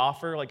couldn't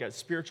offer like a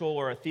spiritual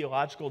or a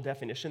theological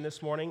definition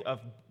this morning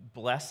of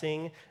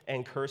blessing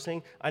and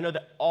cursing, I know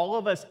that all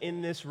of us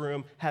in this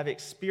room have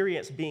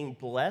experienced being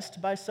blessed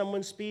by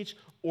someone's speech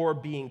or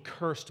being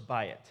cursed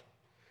by it.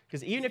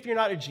 Because even if you're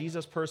not a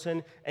Jesus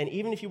person, and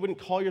even if you wouldn't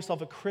call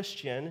yourself a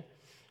Christian,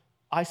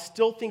 I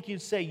still think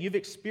you'd say you've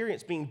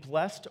experienced being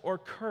blessed or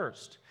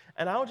cursed.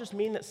 And I don't just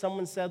mean that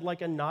someone said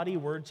like a naughty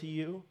word to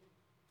you,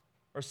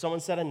 or someone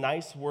said a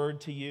nice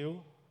word to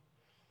you.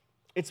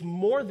 It's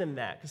more than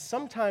that, because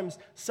sometimes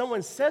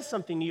someone says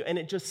something to you and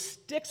it just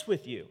sticks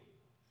with you,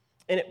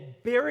 and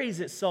it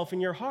buries itself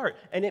in your heart,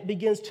 and it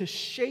begins to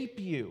shape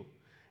you.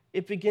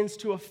 It begins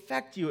to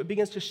affect you. It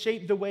begins to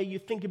shape the way you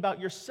think about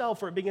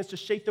yourself, or it begins to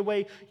shape the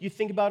way you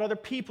think about other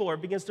people, or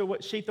it begins to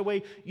shape the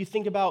way you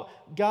think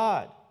about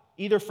God,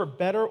 either for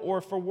better or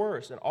for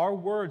worse. And our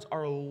words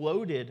are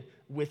loaded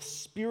with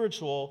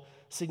spiritual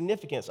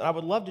significance. And I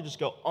would love to just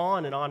go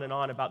on and on and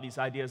on about these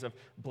ideas of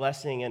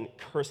blessing and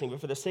cursing,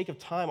 but for the sake of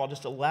time, I'll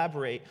just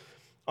elaborate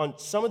on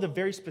some of the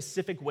very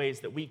specific ways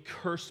that we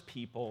curse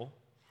people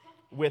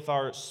with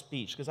our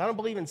speech. Because I don't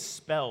believe in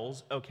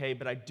spells, okay,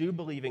 but I do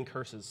believe in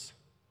curses.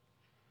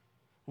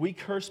 We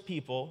curse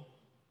people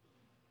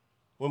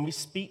when we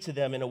speak to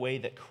them in a way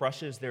that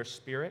crushes their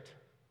spirit,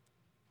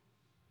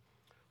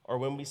 or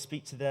when we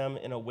speak to them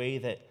in a way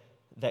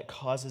that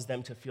causes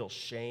them to feel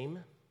shame,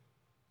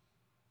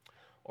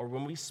 or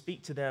when we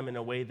speak to them in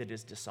a way that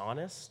is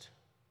dishonest,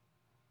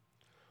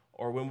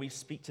 or when we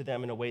speak to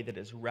them in a way that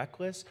is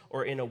reckless,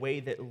 or in a way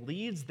that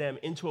leads them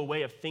into a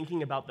way of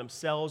thinking about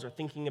themselves, or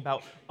thinking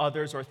about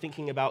others, or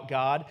thinking about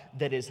God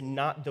that is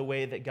not the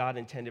way that God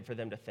intended for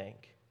them to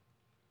think.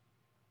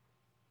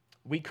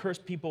 We curse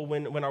people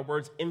when our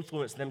words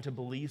influence them to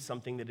believe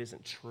something that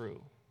isn't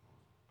true.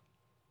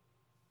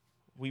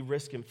 We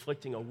risk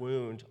inflicting a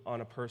wound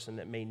on a person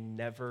that may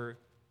never,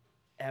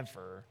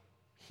 ever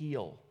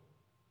heal.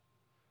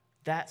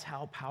 That's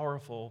how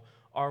powerful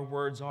our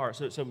words are.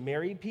 So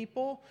married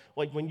people,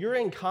 like when you're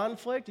in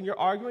conflict and you're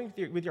arguing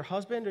with your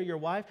husband or your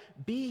wife,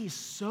 be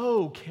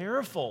so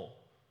careful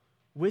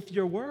with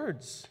your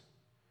words.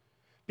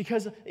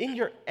 Because in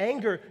your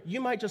anger, you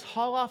might just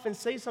haul off and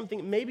say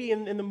something maybe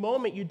in the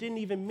moment you didn't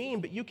even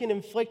mean, but you can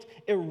inflict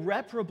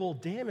irreparable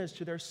damage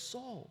to their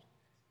soul.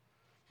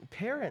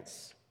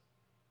 Parents,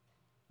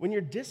 when you're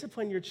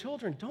disciplining your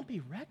children, don't be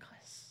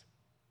reckless.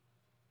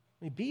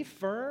 I mean, be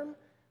firm,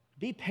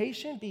 be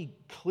patient, be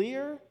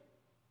clear,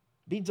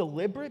 be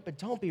deliberate, but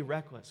don't be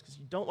reckless, because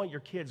you don't want your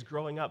kids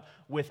growing up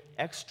with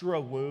extra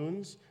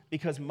wounds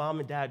because mom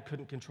and dad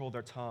couldn't control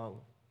their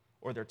tongue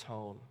or their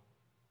tone.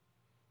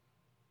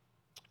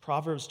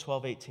 Proverbs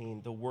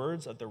 12:18, the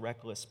words of the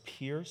reckless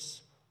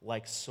pierce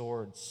like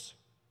swords,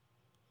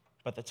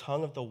 but the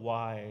tongue of the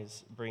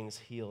wise brings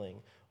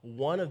healing.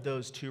 One of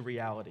those two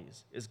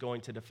realities is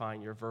going to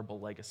define your verbal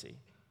legacy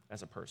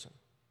as a person.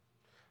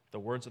 The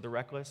words of the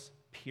reckless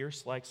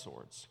pierce like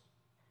swords,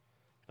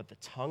 but the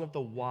tongue of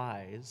the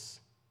wise,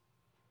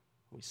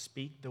 we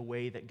speak the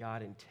way that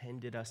God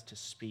intended us to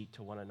speak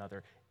to one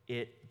another,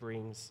 it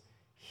brings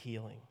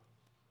healing.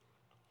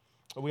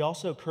 We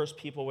also curse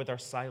people with our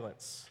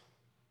silence.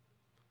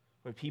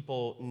 When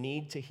people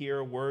need to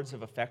hear words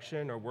of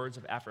affection or words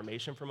of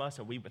affirmation from us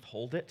and we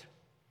withhold it,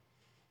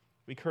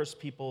 we curse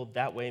people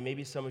that way.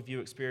 Maybe some of you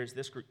experienced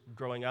this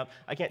growing up.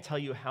 I can't tell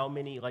you how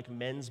many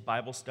men's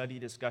Bible study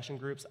discussion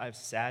groups I've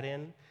sat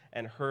in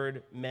and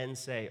heard men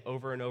say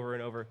over and over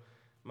and over,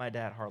 my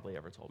dad hardly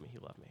ever told me he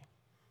loved me.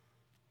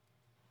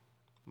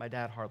 My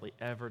dad hardly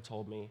ever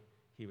told me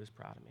he was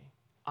proud of me.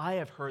 I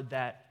have heard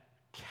that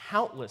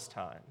countless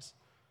times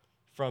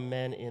from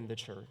men in the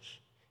church.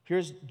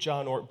 Here's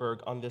John Ortberg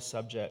on this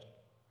subject.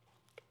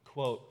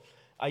 Quote,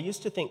 I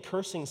used to think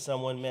cursing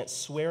someone meant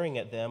swearing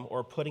at them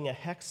or putting a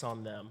hex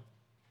on them.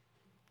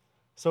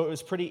 So it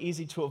was pretty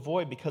easy to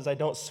avoid because I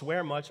don't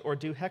swear much or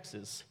do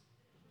hexes.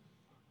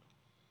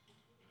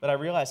 But I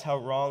realized how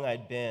wrong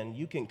I'd been.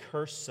 You can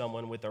curse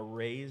someone with a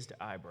raised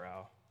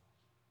eyebrow.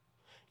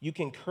 You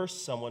can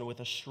curse someone with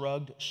a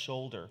shrugged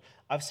shoulder.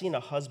 I've seen a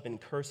husband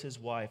curse his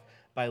wife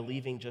by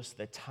leaving just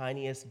the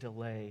tiniest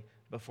delay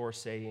before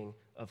saying,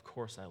 of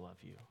course I love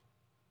you.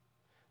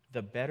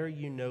 The better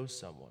you know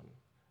someone,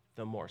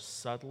 the more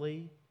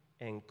subtly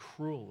and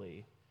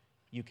cruelly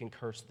you can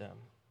curse them.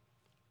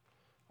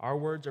 Our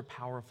words are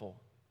powerful.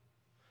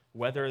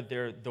 Whether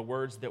they're the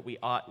words that we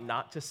ought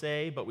not to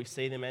say, but we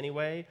say them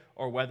anyway,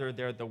 or whether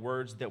they're the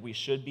words that we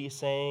should be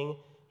saying,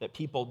 that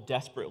people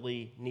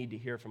desperately need to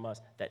hear from us,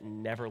 that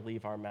never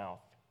leave our mouth.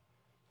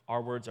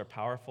 Our words are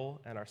powerful,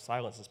 and our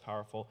silence is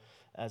powerful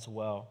as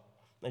well.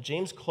 Now,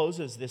 James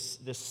closes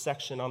this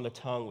section on the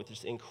tongue with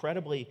this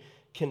incredibly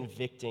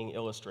convicting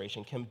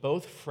illustration. Can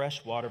both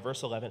fresh water,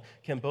 verse 11,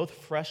 can both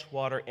fresh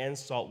water and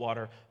salt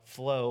water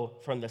flow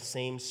from the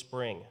same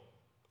spring?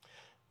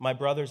 My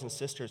brothers and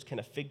sisters, can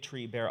a fig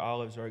tree bear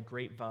olives or a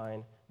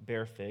grapevine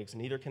bear figs?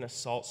 Neither can a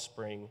salt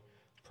spring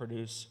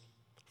produce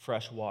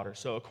fresh water.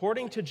 So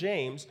according to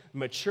James,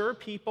 mature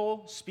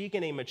people speak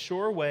in a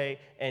mature way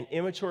and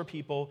immature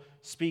people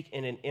speak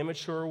in an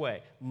immature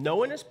way. No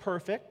one is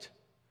perfect.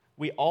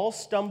 We all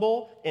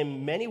stumble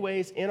in many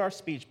ways in our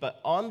speech, but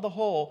on the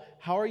whole,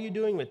 how are you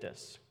doing with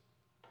this?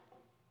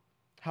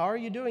 How are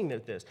you doing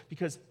with this?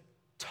 Because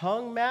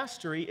tongue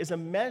mastery is a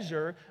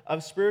measure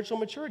of spiritual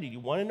maturity. You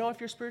want to know if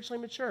you're spiritually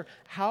mature?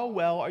 How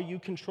well are you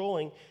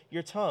controlling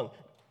your tongue?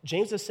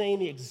 James is saying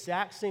the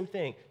exact same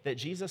thing that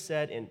Jesus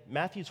said in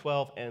Matthew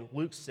 12 and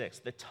Luke 6.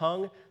 The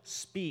tongue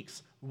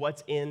speaks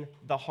what's in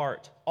the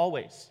heart,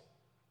 always.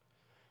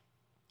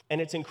 And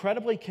it's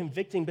incredibly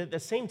convicting, but at the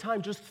same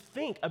time, just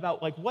think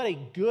about what a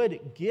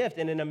good gift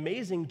and an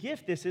amazing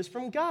gift this is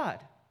from God.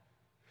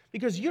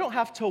 Because you don't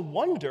have to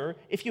wonder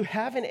if you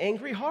have an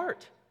angry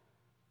heart.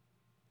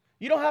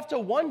 You don't have to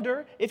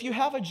wonder if you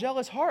have a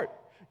jealous heart.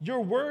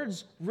 Your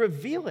words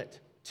reveal it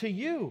to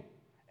you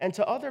and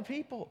to other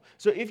people.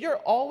 So if you're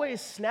always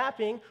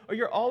snapping or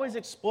you're always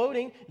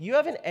exploding, you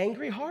have an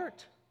angry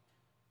heart.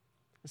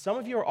 Some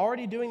of you are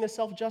already doing the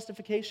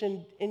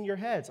self-justification in your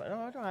heads. Like,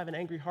 oh, I don't have an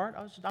angry heart.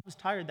 I was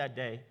tired that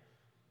day.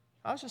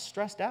 I was just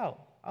stressed out.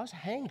 I was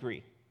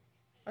hangry.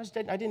 I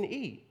didn't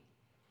eat.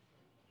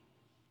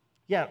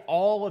 Yeah,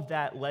 all of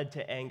that led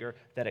to anger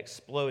that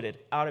exploded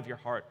out of your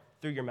heart,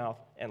 through your mouth,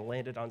 and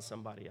landed on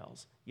somebody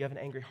else. You have an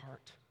angry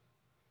heart.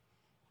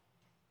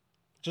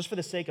 just for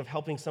the sake of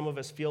helping some of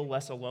us feel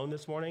less alone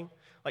this morning,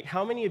 like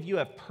how many of you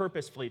have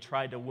purposefully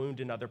tried to wound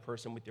another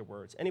person with your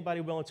words?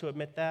 Anybody willing to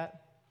admit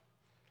that?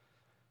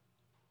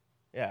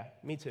 Yeah,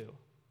 me too.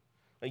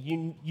 Like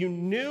you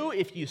knew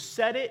if you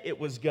said it, it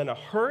was going to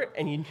hurt,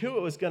 and you knew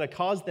it was going to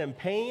cause them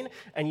pain,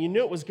 and you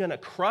knew it was going to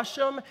crush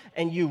them,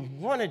 and you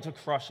wanted to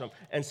crush them,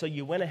 and so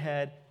you went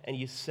ahead and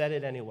you said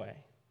it anyway.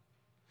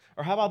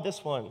 Or how about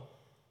this one?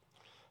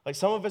 Like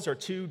some of us are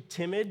too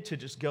timid to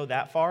just go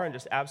that far and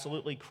just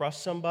absolutely crush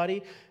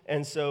somebody,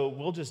 and so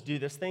we'll just do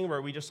this thing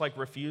where we just like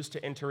refuse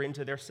to enter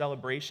into their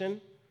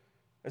celebration.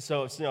 And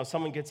so if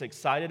someone gets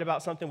excited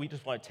about something, we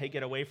just want to take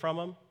it away from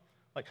them.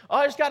 Like, oh,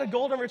 I just got a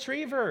golden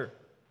retriever.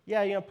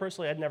 Yeah,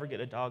 personally, I'd never get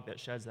a dog that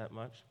sheds that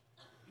much.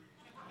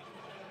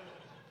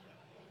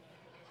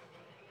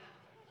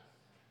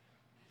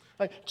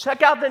 Like,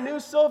 check out the new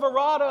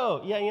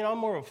Silverado. Yeah, I'm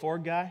more of a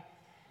Ford guy.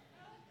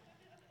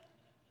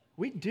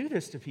 We do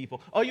this to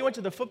people. Oh, you went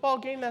to the football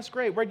game? That's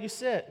great. Where'd you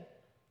sit?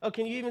 Oh,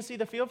 can you even see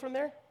the field from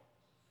there?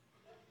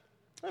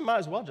 I might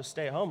as well just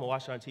stay at home and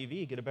watch it on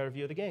TV, get a better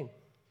view of the game.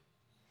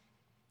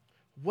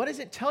 What does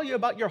it tell you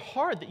about your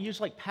heart that you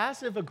just like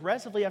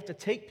passive-aggressively have to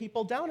take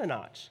people down a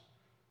notch?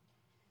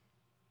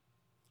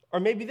 Or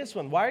maybe this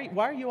one, why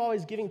are you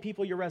always giving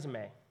people your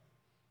resume?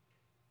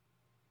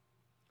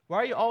 Why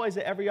are you always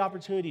at every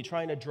opportunity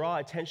trying to draw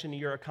attention to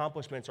your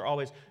accomplishments or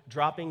always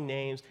dropping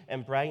names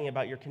and bragging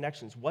about your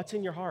connections? What's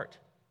in your heart?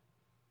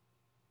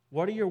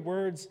 What are your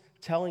words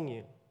telling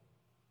you?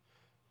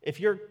 If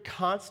you're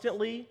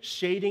constantly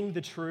shading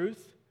the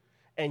truth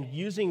and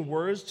using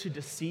words to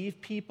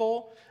deceive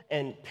people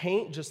and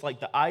paint just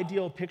like the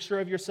ideal picture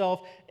of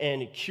yourself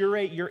and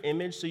curate your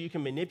image so you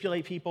can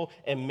manipulate people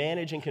and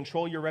manage and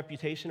control your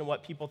reputation and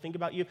what people think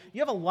about you, you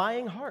have a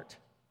lying heart.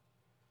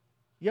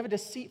 You have a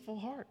deceitful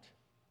heart,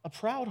 a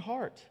proud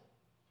heart.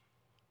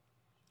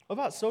 What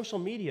about social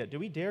media? Do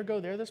we dare go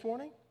there this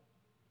morning?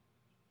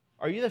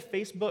 Are you the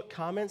Facebook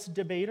comments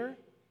debater?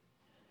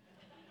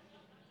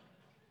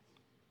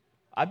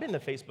 I've been the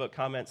Facebook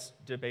comments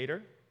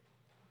debater.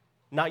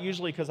 Not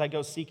usually because I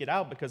go seek it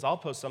out, because I'll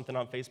post something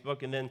on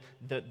Facebook and then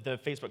the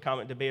Facebook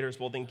comment debaters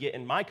will then get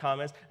in my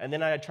comments and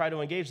then I try to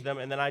engage them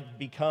and then I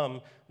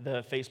become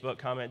the Facebook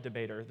comment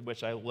debater,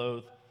 which I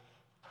loathe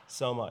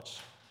so much.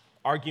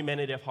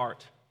 Argumentative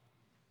heart.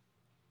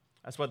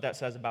 That's what that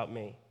says about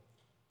me.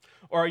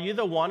 Or are you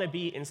the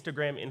wannabe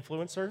Instagram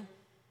influencer?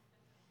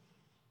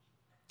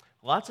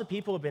 Lots of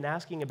people have been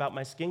asking about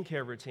my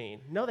skincare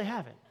routine. No, they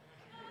haven't.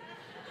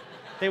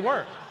 They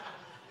weren't.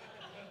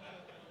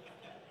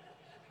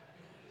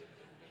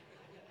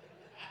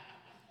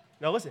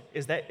 Now listen,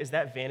 is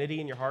that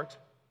vanity in your heart?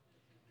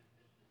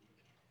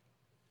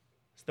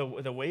 It's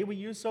the way we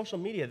use social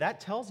media, that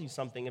tells you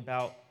something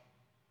about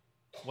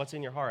what's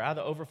in your heart. Out of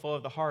the overflow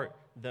of the heart,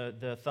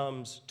 the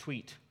thumbs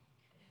tweet.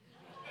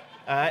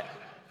 I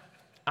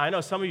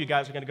know some of you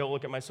guys are going to go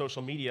look at my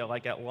social media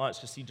like at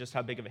lunch to see just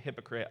how big of a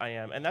hypocrite I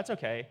am, and that's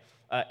okay.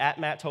 At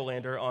Matt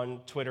Tolander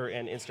on Twitter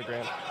and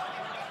Instagram.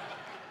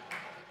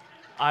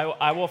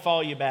 I will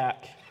follow you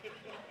back.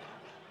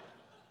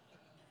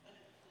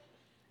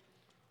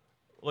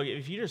 Look,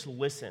 if you just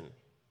listen,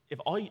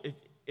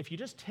 if you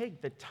just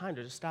take the time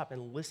to just stop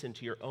and listen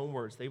to your own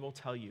words, they will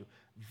tell you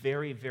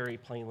very, very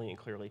plainly and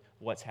clearly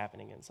what's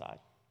happening inside.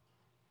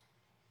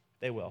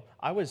 They will.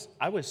 I was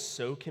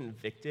so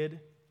convicted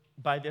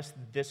by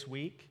this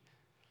week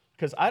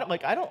because I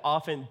don't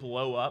often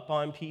blow up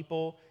on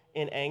people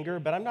in anger,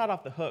 but I'm not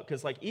off the hook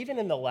because even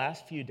in the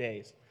last few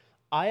days,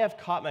 I have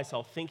caught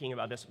myself thinking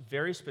about this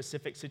very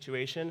specific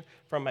situation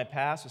from my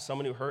past with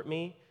someone who hurt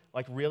me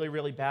really,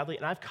 really badly.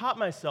 And I've caught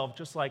myself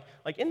just like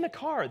in the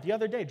car the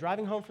other day,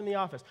 driving home from the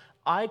office,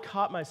 I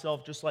caught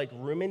myself just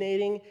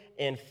ruminating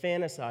and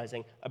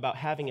fantasizing about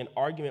having an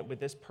argument with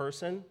this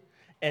person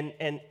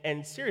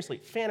and seriously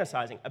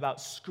fantasizing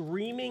about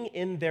screaming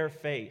in their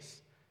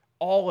face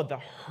all of the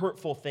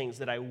hurtful things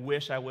that I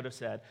wish I would have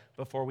said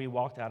before we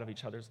walked out of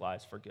each other's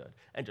lives for good,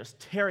 and just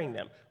tearing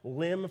them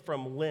limb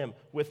from limb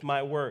with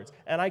my words.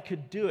 And I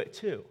could do it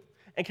too.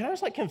 And can I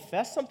just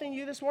confess something to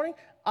you this morning?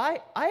 I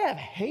have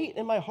hate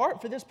in my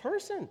heart for this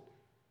person.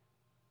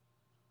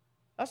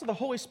 That's what the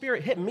Holy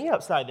Spirit hit me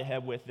upside the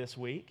head with this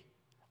week.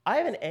 I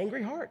have an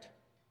angry heart.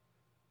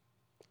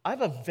 I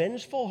have a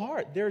vengeful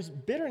heart. There's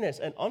bitterness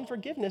and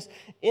unforgiveness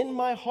in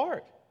my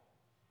heart.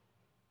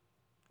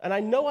 And I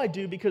know I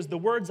do because the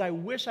words I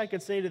wish I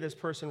could say to this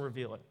person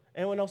reveal it.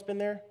 Anyone else been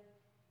there?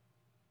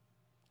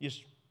 You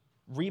just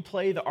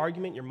replay the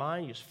argument in your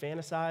mind. You just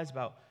fantasize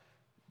about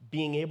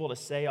being able to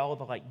say all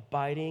the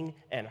biting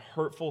and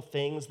hurtful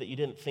things that you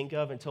didn't think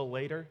of until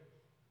later.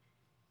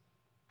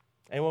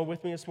 Anyone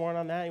with me this morning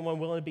on that? Anyone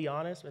willing to be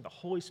honest? The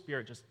Holy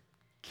Spirit just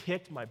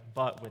kicked my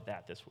butt with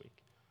that this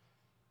week.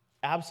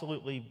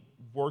 Absolutely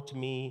worked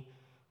me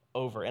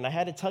over. And I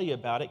had to tell you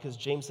about it because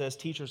James says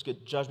teachers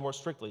get judged more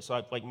strictly. So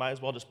I might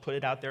as well just put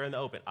it out there in the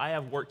open. I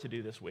have work to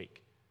do this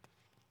week.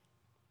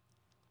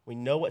 We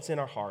know what's in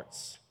our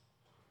hearts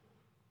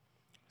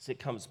as it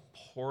comes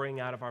pouring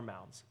out of our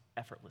mouths.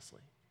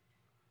 effortlessly.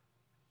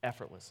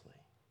 Effortlessly.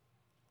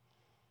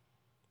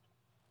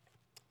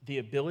 the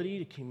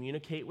ability to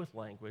communicate with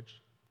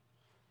language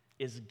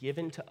is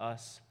given to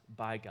us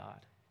by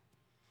God.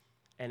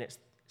 And it's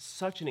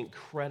such an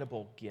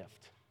incredible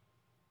gift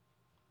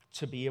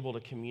to be able to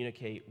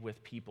communicate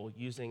with people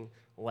using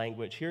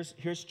language.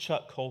 Here's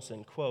Chuck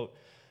Colson, quote,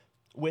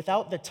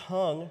 "Without the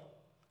tongue,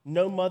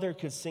 no mother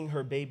could sing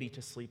her baby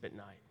to sleep at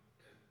night.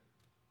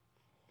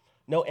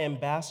 No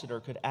ambassador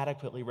could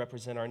adequately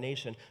represent our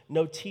nation.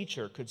 No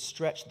teacher could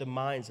stretch the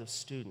minds of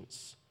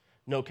students.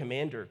 No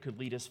commander could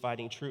lead his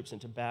fighting troops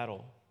into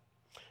battle.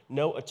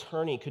 No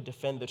attorney could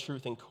defend the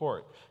truth in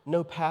court.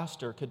 No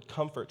pastor could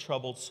comfort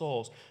troubled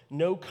souls.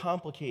 No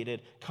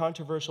complicated,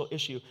 controversial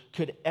issue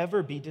could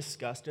ever be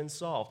discussed and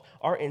solved.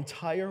 Our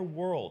entire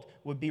world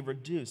would be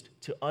reduced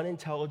to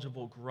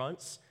unintelligible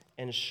grunts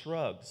and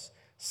shrugs.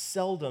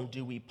 Seldom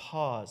do we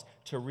pause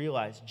to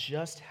realize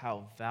just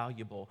how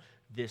valuable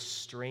this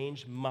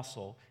strange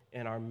muscle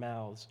in our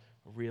mouths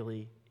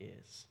really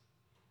is."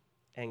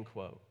 End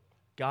quote.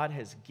 God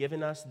has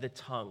given us the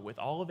tongue with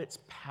all of its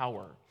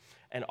power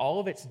and all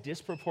of its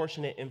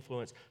disproportionate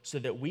influence so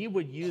that we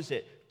would use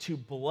it to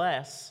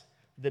bless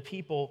the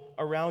people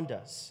around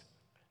us.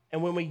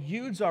 And when we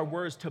use our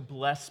words to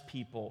bless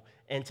people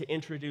and to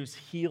introduce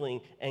healing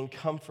and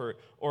comfort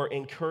or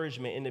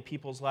encouragement into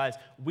people's lives,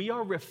 we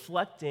are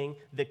reflecting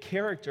the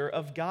character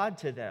of God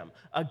to them.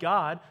 A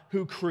God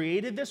who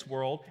created this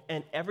world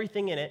and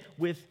everything in it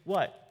with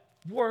what?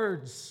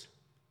 Words.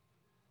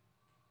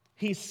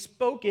 He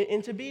spoke it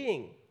into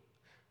being.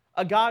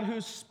 A God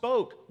who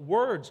spoke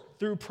words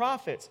through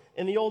prophets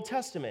in the Old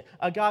Testament.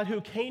 A God who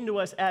came to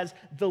us as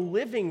the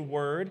living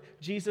Word,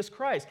 Jesus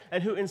Christ,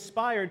 and who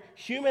inspired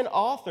human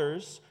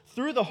authors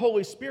through the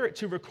Holy Spirit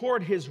to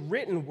record his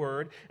written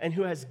word, and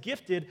who has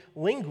gifted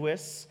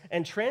linguists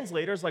and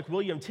translators like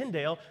William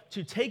Tyndale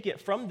to take it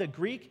from the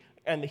Greek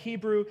and the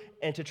Hebrew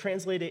and to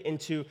translate it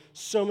into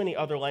so many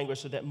other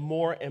languages so that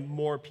more and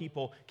more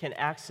people can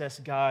access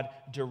God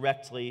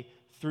directly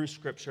through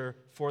Scripture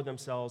for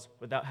themselves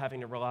without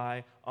having to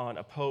rely on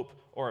a pope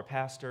or a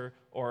pastor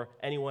or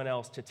anyone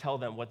else to tell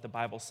them what the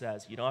Bible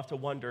says. You don't have to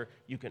wonder.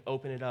 You can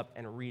open it up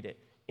and read it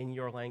in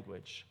your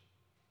language.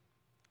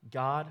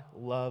 God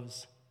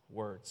loves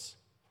words.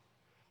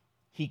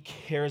 He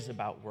cares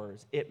about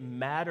words. It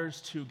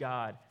matters to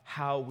God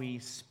how we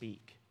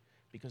speak,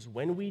 because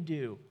when we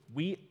do,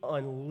 we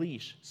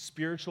unleash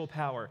spiritual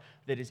power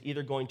that is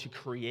either going to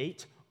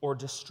create or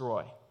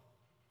destroy.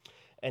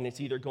 And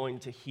it's either going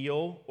to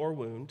heal or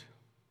wound,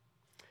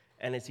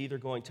 and it's either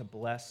going to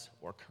bless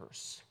or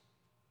curse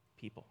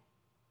people.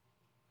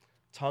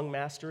 Tongue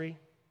mastery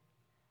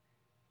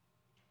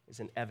is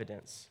an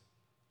evidence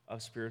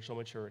of spiritual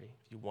maturity.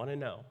 If you want to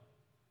know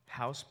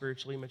how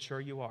spiritually mature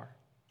you are,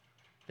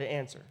 the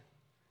answer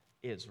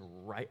is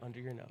right under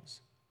your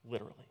nose,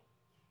 literally.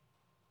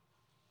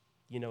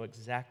 You know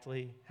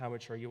exactly how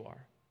mature you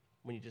are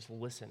when you just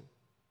listen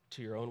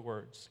to your own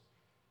words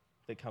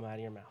that come out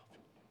of your mouth.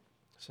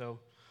 So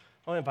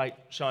I'll invite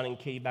Sean and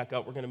Katie back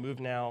up. We're going to move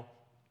now,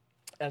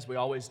 as we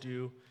always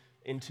do,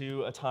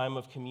 into a time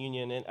of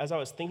communion. And as I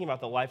was thinking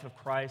about the life of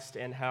Christ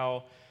and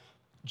how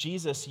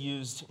Jesus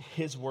used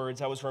his words,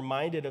 I was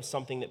reminded of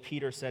something that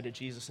Peter said to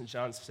Jesus in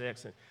John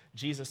 6. And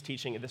Jesus'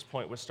 teaching at this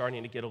point was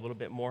starting to get a little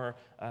bit more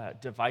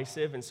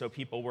divisive, and so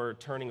people were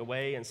turning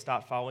away and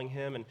stopped following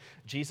him. And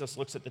Jesus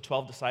looks at the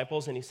 12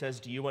 disciples and he says,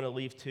 "Do you want to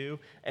leave too?"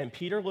 And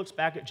Peter looks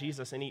back at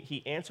Jesus and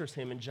he answers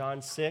him in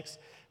John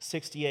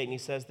 6:68, and he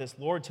says this,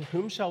 "Lord, to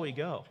whom shall we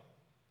go?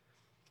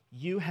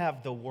 You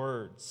have the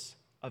words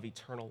of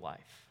eternal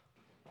life."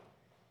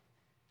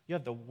 You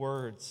have the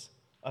words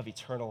of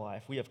eternal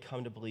life. We have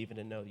come to believe and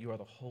to know that you are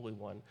the Holy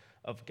One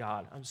of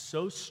God. I'm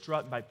so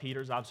struck by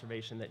Peter's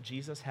observation that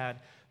Jesus had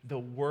the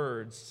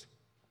words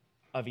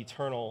of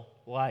eternal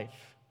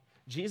life.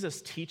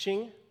 Jesus'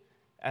 teaching,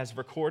 as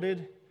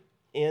recorded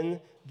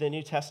in the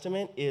New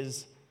Testament,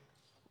 is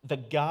the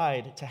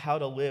guide to how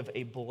to live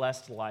a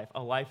blessed life,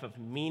 a life of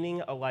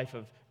meaning, a life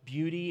of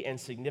beauty and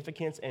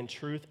significance and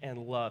truth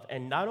and love.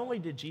 And not only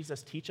did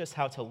Jesus teach us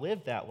how to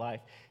live that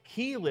life,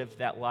 he lived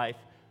that life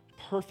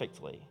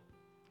perfectly.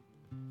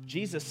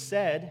 Jesus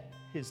said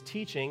his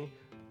teaching,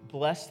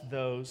 "Bless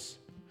those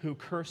who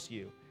curse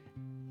you,"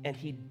 and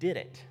he did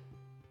it.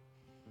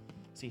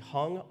 As he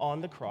hung on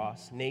the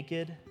cross,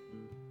 naked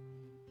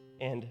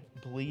and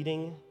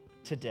bleeding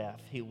to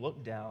death, he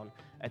looked down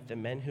at the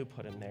men who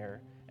put him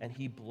there, and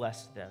he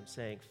blessed them,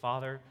 saying,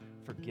 "Father,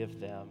 forgive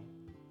them.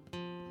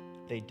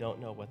 They don't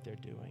know what they're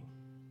doing."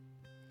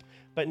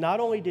 But not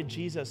only did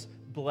Jesus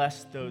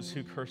bless those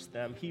who cursed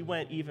them, he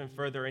went even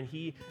further and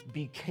he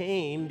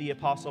became, the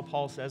Apostle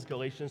Paul says,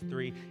 Galatians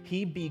 3,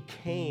 he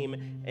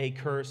became a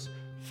curse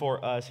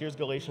for us. Here's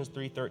Galatians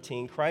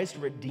 3:13. Christ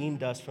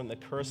redeemed us from the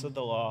curse of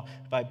the law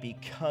by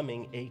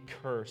becoming a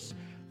curse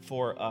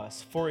for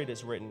us. For it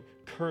is written,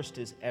 "Cursed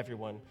is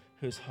everyone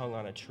who's hung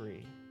on a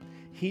tree."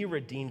 He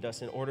redeemed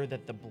us in order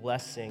that the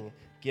blessing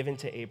given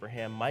to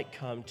Abraham might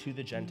come to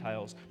the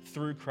Gentiles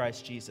through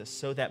Christ Jesus,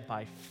 so that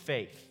by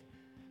faith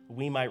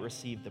we might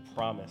receive the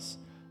promise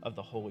of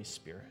the Holy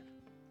Spirit.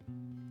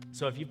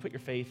 So if you put your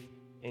faith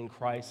in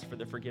Christ for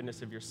the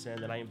forgiveness of your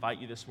sin, then I invite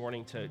you this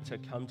morning to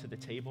come to the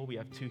table. We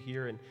have 2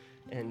 here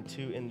and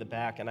 2 in the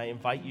back. And I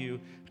invite you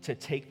to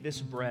take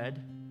this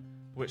bread,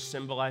 which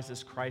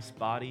symbolizes Christ's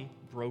body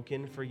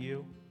broken for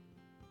you,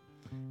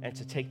 and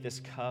to take this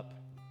cup,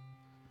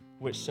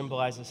 which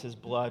symbolizes his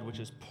blood, which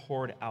is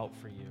poured out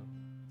for you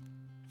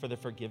for the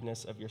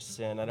forgiveness of your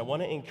sin. And I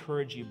want to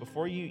encourage you,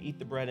 before you eat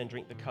the bread and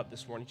drink the cup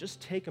this morning,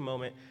 just take a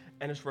moment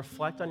and just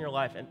reflect on your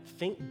life and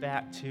think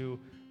back to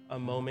a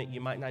moment.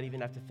 You might not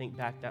even have to think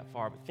back that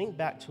far, but think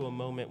back to a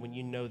moment when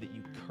you know that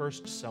you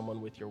cursed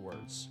someone with your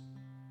words.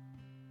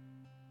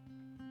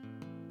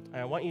 And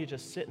I want you to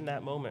just sit in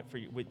that moment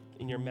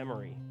in your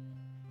memory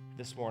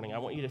this morning. I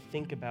want you to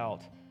think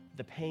about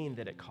the pain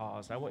that it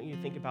caused. I want you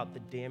to think about the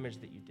damage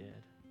that you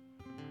did.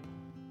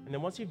 And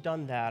then once you've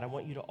done that, I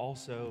want you to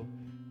also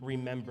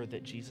remember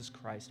that Jesus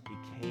Christ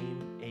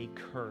became a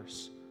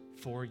curse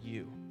for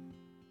you.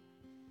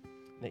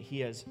 That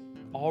he has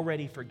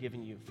already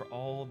forgiven you for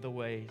all the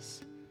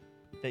ways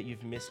that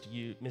you've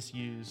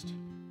misused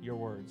your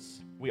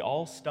words. We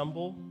all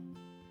stumble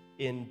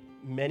in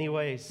many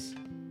ways.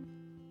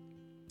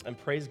 And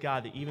praise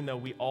God that even though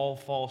we all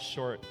fall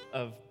short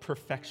of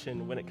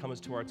perfection when it comes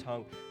to our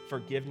tongue,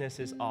 forgiveness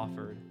is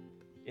offered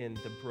in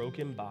the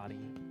broken body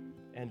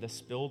and the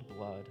spilled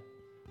blood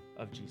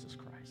of Jesus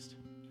Christ,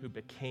 who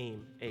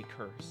became a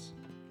curse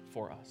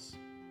for us.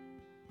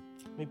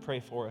 Let me pray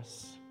for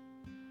us,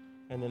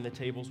 and then the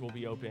tables will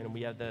be open, and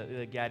we have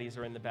the gaddies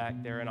are in the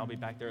back there, and I'll be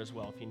back there as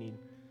well if you need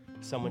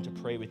someone to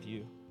pray with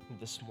you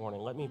this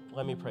morning. Let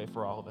me pray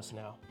for all of us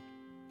now.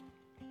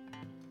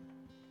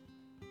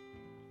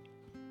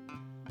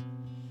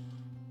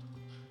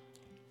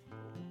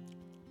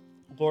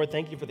 Lord,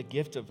 thank you for the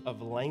gift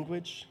of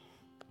language.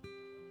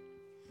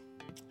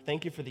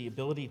 Thank you for the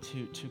ability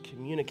to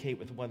communicate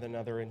with one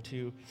another and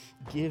to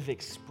give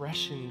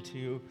expression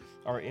to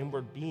our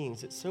inward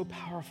beings. It's so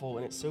powerful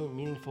and it's so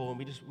meaningful,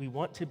 and we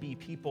want to be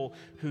people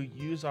who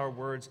use our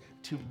words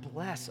to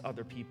bless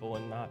other people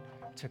and not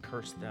to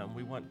curse them.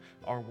 We want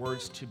our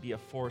words to be a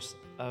force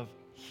of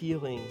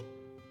healing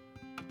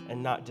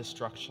and not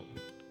destruction.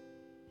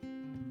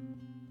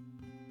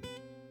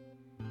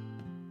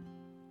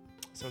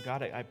 So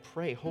God, I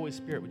pray, Holy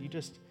Spirit, would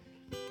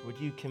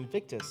you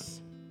convict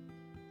us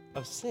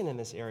of sin in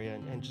this area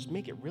and just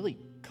make it really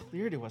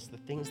clear to us the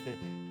things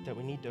that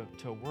we need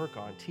to work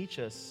on. Teach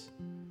us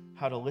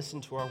how to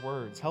listen to our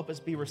words. Help us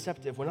be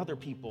receptive when other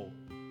people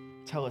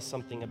tell us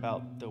something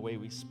about the way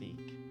we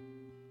speak.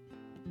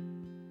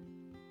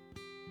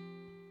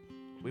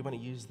 We want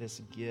to use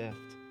this gift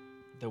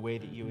the way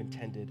that you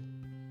intended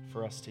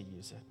for us to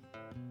use it.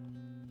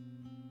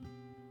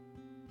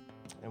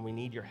 And we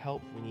need your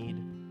help. We need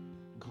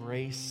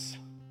grace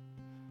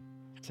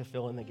to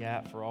fill in the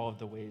gap for all of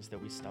the ways that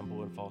we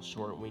stumble and fall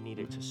short. We need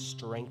it to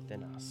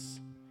strengthen us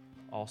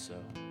also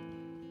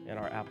in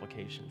our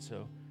application.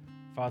 So,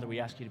 Father, we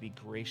ask you to be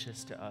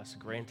gracious to us.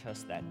 Grant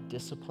us that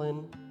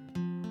discipline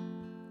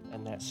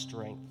and that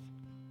strength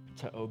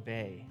to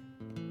obey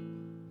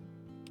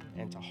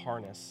and to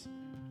harness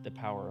the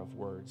power of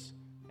words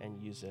and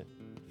use it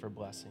for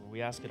blessing.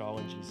 We ask it all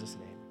in Jesus'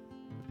 name.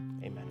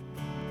 Amen.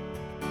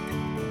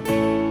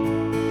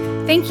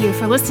 Thank you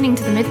for listening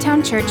to the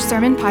Midtown Church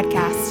Sermon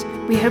Podcast.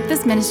 We hope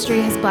this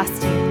ministry has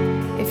blessed you.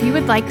 If you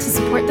would like to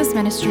support this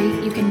ministry,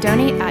 you can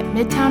donate at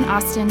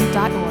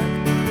midtownaustin.org.